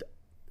nothing.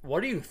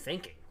 What are you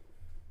thinking?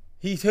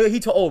 He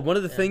told one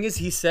of the thing is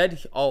he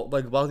said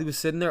while he was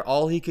sitting there,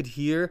 all he could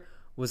hear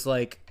was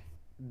like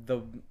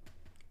the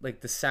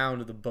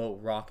sound of the boat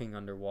rocking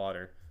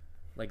underwater,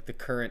 like the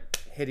current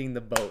hitting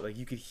the boat. Like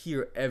you could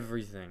hear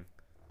everything.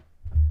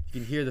 You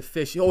can hear the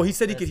fish. Oh, he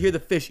said he could hear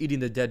the fish eating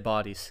the dead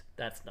bodies.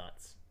 That's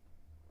nuts.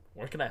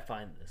 Where can I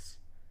find this?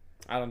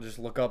 I don't just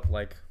look up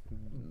like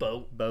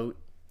boat.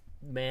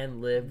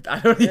 Man lived. I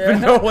don't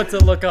even know what to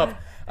look up.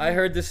 I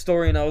heard this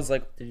story and I was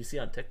like, did you see it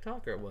on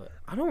TikTok or what?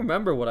 I don't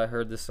remember what I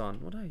heard this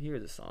on. What did I hear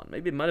this on?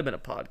 Maybe it might have been a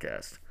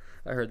podcast.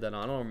 I heard that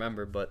on. I don't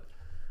remember, but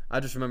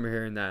I just remember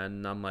hearing that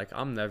and I'm like,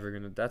 I'm never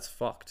gonna. That's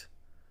fucked.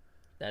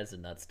 That's a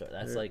nuts story.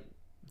 That's like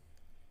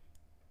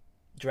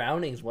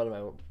drowning is one of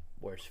my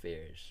worst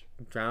fears.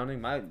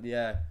 Drowning,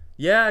 yeah.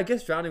 I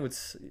guess drowning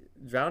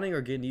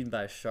or getting eaten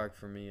by a shark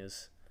for me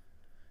is.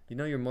 You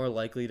know, you're more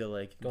likely to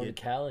like go to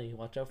Cali.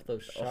 Watch out for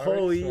those sharks.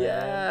 Oh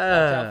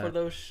yeah, watch out for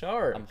those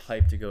sharks. I'm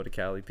hyped to go to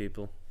Cali,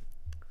 people.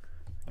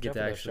 Get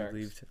to actually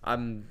leave.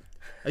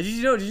 Did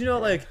you know?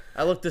 Like,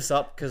 I looked this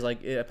up because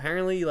like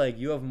apparently like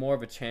you have more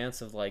of a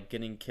chance of like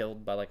getting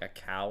killed by like a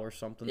cow or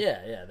something.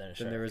 Yeah,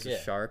 than there is a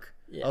shark.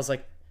 Yeah. I was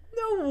like,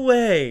 no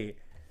way.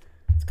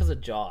 It's because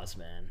of Jaws,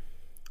 man.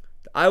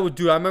 I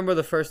remember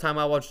the first time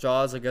I watched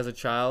Jaws, like as a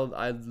child,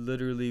 I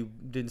literally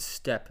didn't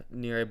step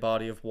near a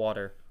body of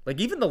water. Like,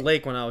 even the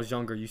lake when I was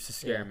younger used to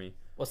scare me.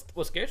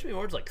 What scares me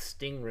more is, like,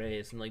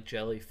 stingrays and, like,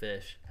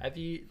 jellyfish. Have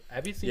you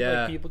seen,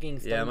 like, people getting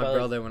stung by... Yeah, my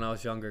brother, when I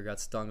was younger,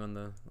 got stung on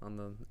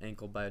the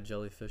ankle by a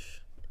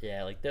jellyfish.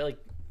 Yeah, like, they're, like...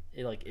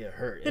 it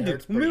hurt. Yeah, It dude,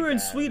 hurts when we pretty were in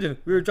bad. Sweden,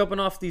 we were jumping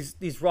off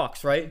these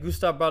rocks, right?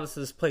 Gustav brought us to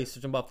this place to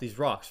jump off these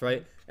rocks,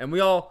 right? And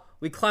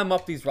we climb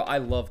up these rocks. I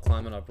love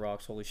climbing up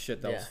rocks. Holy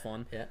shit, that was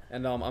fun. Yeah.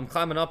 And I'm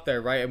climbing up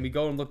there, right? And we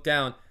go and look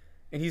down,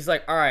 and he's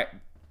like, "All right,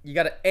 you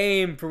gotta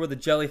aim for where the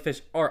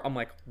jellyfish are." I'm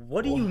like,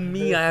 "What do you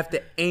mean I have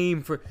to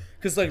aim for?"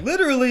 Because like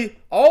literally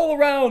all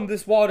around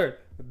this water,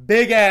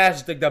 big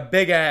ass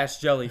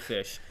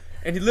jellyfish,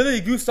 and he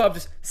literally Gustav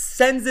just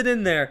sends it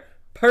in there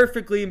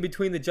perfectly in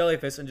between the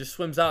jellyfish and just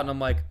swims out. And I'm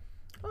like,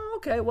 "Oh,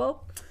 okay,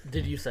 well."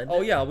 Did you send it?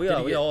 Oh yeah, we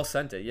all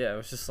sent it. Yeah, it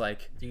was just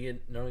like You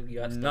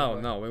got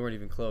no, we weren't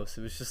even close.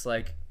 It was just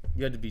like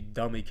you had to be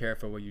dummy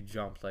careful where you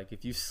jumped. Like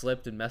if you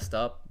slipped and messed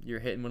up, you're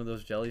hitting one of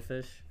those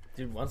jellyfish.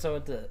 Dude, once I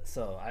went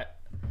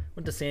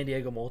to San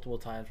Diego multiple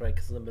times, right,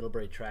 because of the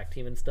Middlebury track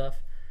team and stuff.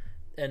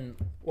 And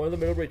one of the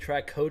Middlebury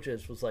track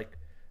coaches was like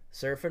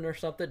surfing or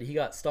something. He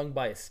got stung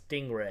by a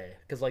stingray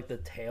because like the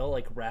tail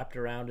like wrapped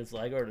around his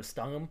leg or it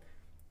stung him.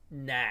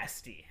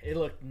 Nasty. It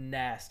looked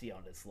nasty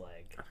on his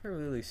leg. I heard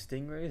really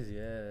stingrays,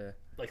 yeah.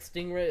 Like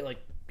stingray, like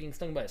being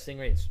stung by a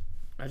stingray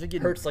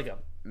hurts like a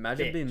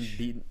Imagine bitch.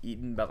 being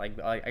eaten, but like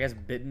I guess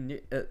bitten.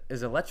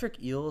 Is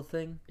electric eel a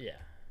thing? Yeah.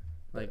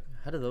 Like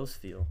how do those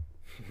feel?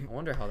 I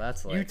wonder how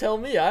that's like. You tell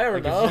me. I don't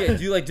Like,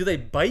 know. do they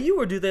bite you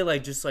or do they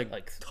like just like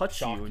touch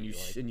you shock and you you,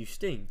 like- and you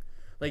sting?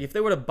 Like if they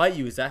were to bite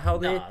you, is that how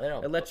they Nah, they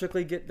don't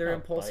electrically get their they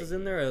don't impulses bite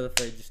in there, or if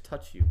they just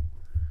touch you?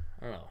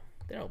 I don't know.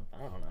 I don't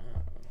know.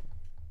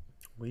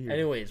 Weird.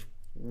 Anyways,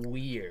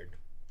 weird.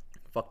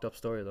 Fucked up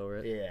story though,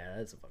 right? Yeah,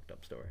 that's a fucked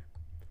up story.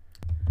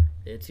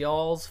 It's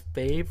y'all's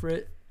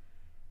favorite.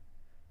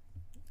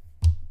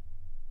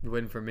 You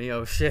waiting for me?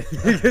 Oh shit!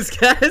 This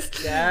gas.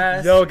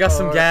 Gas. Yo, got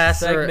some or gas.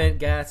 Segment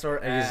gas or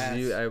I guess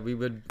ass.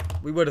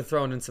 we would have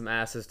thrown in some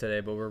asses today,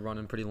 but we're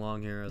running pretty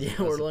long here. Yeah,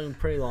 we're running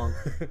pretty long.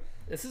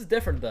 This is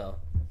different though.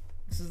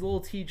 This is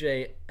little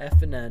TJ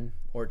FNN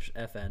or just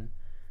FN.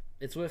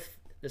 It's with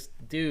this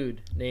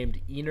dude named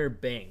Ener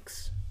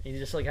Banks. And he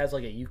just like has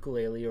like a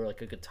ukulele or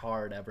like a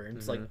guitar or whatever. And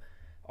it's like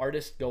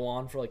artists go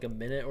on for like a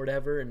minute or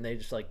whatever, and they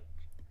just like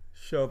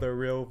show their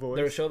real voice.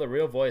 they show the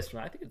real voice. And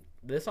I think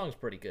this song's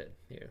pretty good.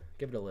 Here,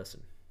 give it a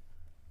listen.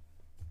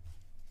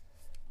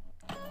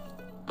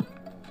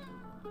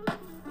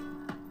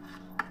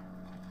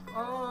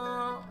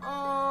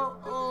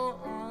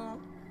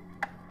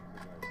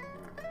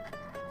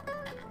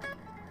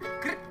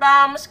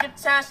 I'ma skip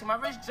time, see my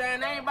wrist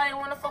drain. Everybody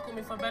wanna fuck with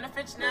me for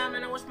benefits now.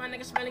 Man, I wish my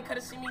niggas smelly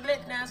could've seen me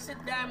lit now.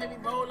 Sit down, maybe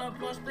roll up,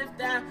 blow split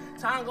down.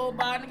 Time go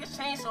by, niggas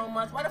change so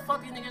much. Why the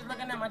fuck these niggas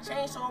looking at my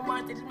chain so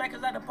much? They just mad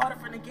cause I departed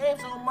from the game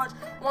so much.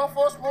 One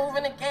force move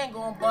and the gang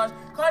gon' bust.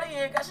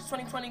 Cartier got your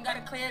 2020, got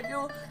a clear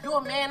view. You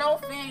a man, I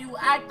don't fear you.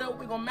 Act up,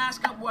 we gon'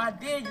 mask up where I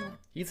dare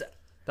you.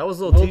 That was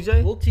little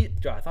TJ.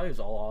 Little I thought he was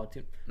all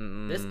auto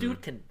tune. This dude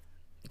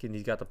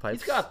He's got the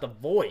pipes. he's got the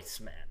voice,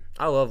 man.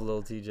 I love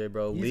Lil TJ,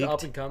 bro. He's Leaked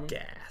up and coming.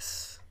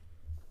 gas.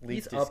 He's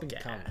Leaked up his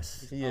and coming. gas.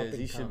 He's He up is.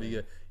 and He should be coming.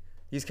 good.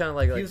 He's kind of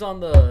like He was on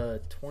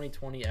the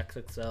 2020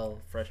 XXL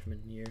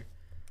freshman year. Do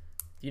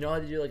you know how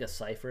to do like a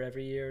cipher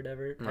every year or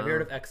whatever? Have you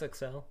heard of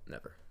XXL?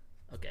 never.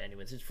 Okay,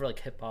 anyways, it's for like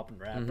hip hop and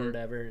rap or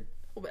whatever.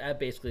 Well,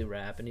 basically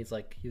rap, and he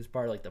was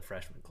part of like the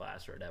freshman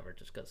class or whatever,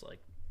 just cause like.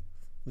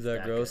 Is that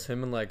That gross? good.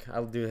 Him and like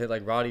I'll do hit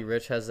like Roddy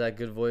Rich has that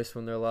good voice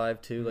when they're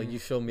live too. Like you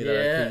showed me Yeah.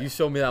 that. You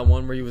showed me that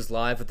one where he was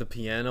live with the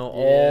piano.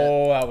 Yeah.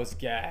 Oh, that was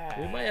gas.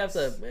 We might have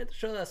to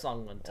show that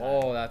song one time.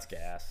 Oh, that's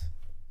gas.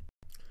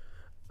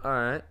 All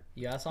right.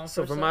 You got a song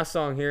So for for us, my Seth?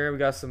 song here, we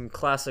got some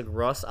classic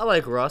Russ. I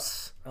like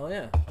Russ. Oh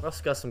yeah.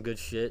 Russ got some good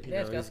shit. You Yeah,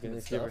 know, it's got he's some gonna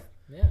good give stuff.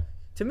 her- Yeah.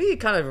 To me, it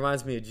kind of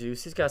reminds me of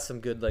Juice. He's got some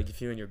good, like,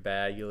 if you're in your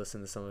bag, you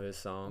listen to some of his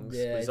songs.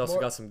 Yeah, But he's he's also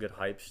more- got some good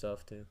hype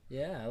stuff, too.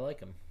 Yeah, I like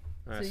him.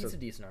 All right, He's so a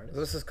decent artist.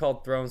 this is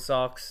called Throne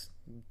Talks.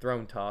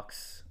 Throne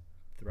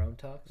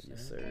Talks.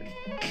 Yes,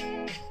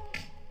 yeah.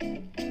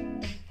 sir.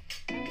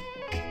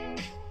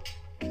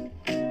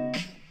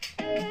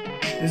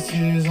 This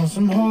year's on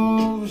some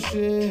whole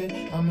shit.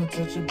 I'ma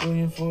touch $1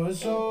 billion for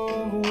it's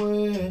over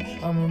with.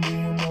 I'ma be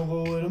a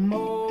mogul with a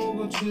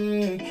mogul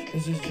chick.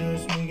 This is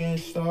just me getting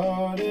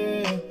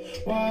started.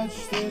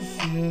 Watch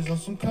this year's on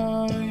some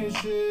Kanye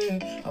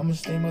shit. I'ma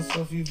stay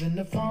myself even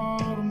if all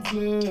them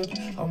flips.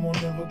 I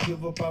won't never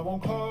give up, I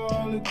won't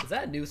call it. Is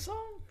that a new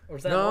song? Or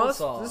is that an No, old this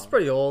song? is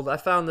pretty old. I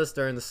found this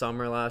during the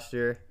summer last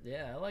year.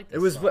 Yeah, I like this It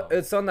was. song.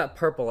 It's on that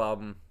Purple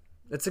album.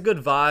 It's a good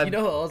vibe. You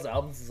know how those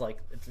albums is like,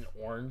 it's an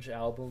orange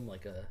album,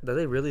 like a... Are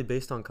they really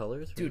based on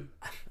colors? Dude,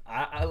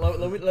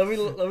 let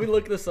me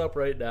look this up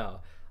right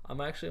now. I'm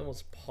actually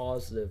almost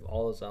positive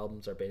all his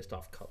albums are based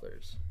off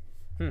colors.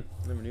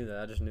 Never knew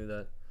that. I just knew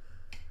that.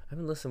 I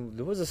haven't listened.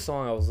 There was a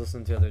song I was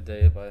listening to the other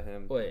day by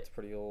him. Wait. It's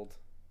pretty old.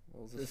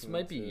 I was This listening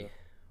might be... to- Is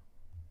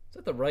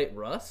that the right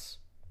Russ?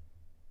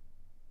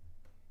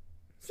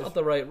 It's Just- not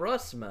the right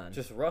Russ, man.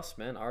 Just Russ,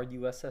 man.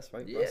 R-U-S-S,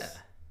 right? yeah. Russ?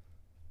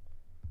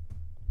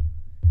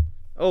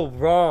 Oh,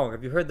 Wrong.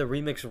 Have you heard the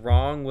remix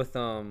Wrong with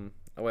Oh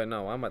wait,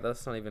 no.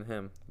 That's not even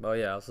him. Oh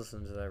yeah, I was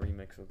listening to that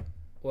remix with.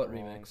 What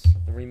Wrong. remix?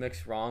 The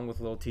remix Wrong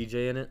with Lil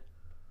TJ in it.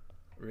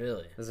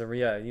 Really? There's a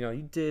you know,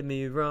 you did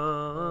me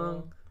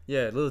wrong.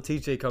 Yeah, Lil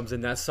TJ comes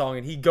in that song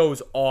and he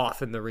goes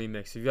off in the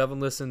remix. If you haven't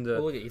listened to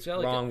look, he's got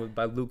like Wrong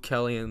by Luke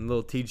Kelly and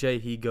Lil TJ,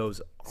 he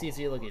goes. See,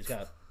 look, he's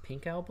got a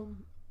Pink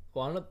album.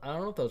 Well, I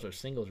don't know if those are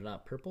singles or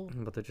not. Purple,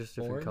 But they're just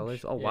different Orange?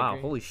 colors. Oh Yeah, wow,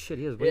 green. holy shit,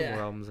 he has way Yeah.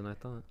 more albums than I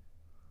thought.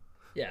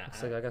 yeah,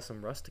 Looks like I got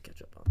some rust to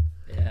catch up on.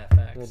 yeah,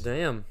 facts. Well,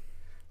 damn.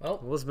 Well,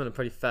 Well, it's been a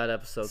pretty fat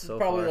episode this is so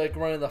probably far. like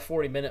running the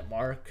 40-minute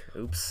mark.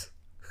 Oops.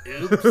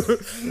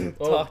 Oops.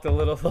 Talked a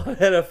little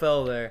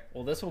NFL there.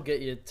 Well, this will get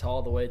you to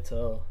all the way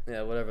to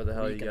Yeah, whatever the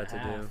hell you week and got a to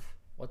half. do.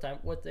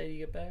 What day do you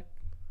get back?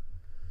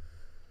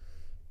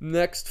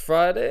 Next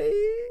Friday.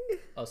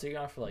 Oh, so you're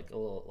gone for like a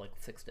little, like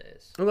 6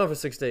 days. I'm going for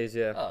 6 days.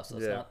 Yeah. Oh, so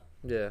it's yeah. not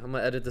Yeah, I'm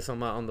gonna edit this on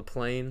the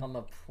plane. on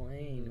the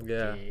plane. Yeah,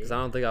 Okay. because I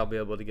don't think I'll be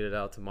able to get it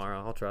out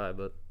tomorrow. I'll try,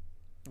 but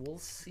We'll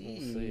see.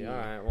 we'll see. All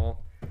right,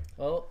 well,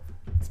 Well,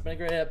 it's been a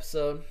great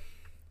episode.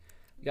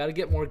 Got to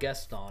get more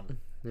guests on.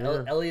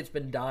 Yeah. Elliot's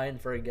been dying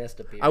for a guest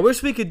appearance. I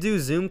wish we could do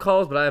Zoom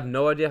calls, but I have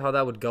no idea how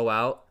that would go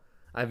out.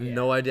 I have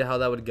no idea how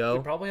that would We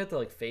go. probably have to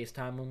like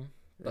FaceTime them.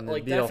 But And like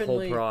it'd be a whole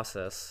definitely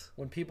process.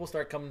 when people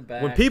start coming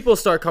back. When people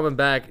start coming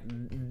back,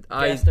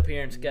 guest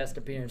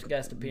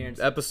appearance.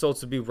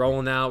 episodes would be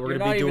rolling out. We're You're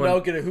gonna not be even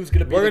doing. know who's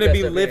gonna be. We're the gonna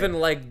be guest living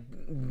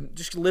appearance.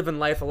 just living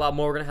life a lot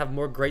more. We're gonna have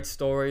more great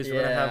stories.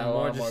 We're gonna have a lot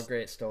more. more Just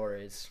great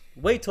stories.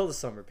 wait till the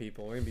summer,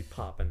 people. We're gonna be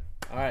popping.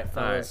 All right, All right.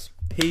 fellas.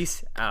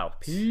 Peace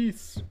out.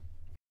 Peace.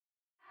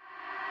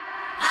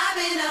 I've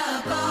been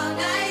up all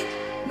night,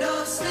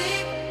 no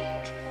sleep,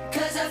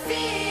 'cause I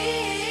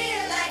feel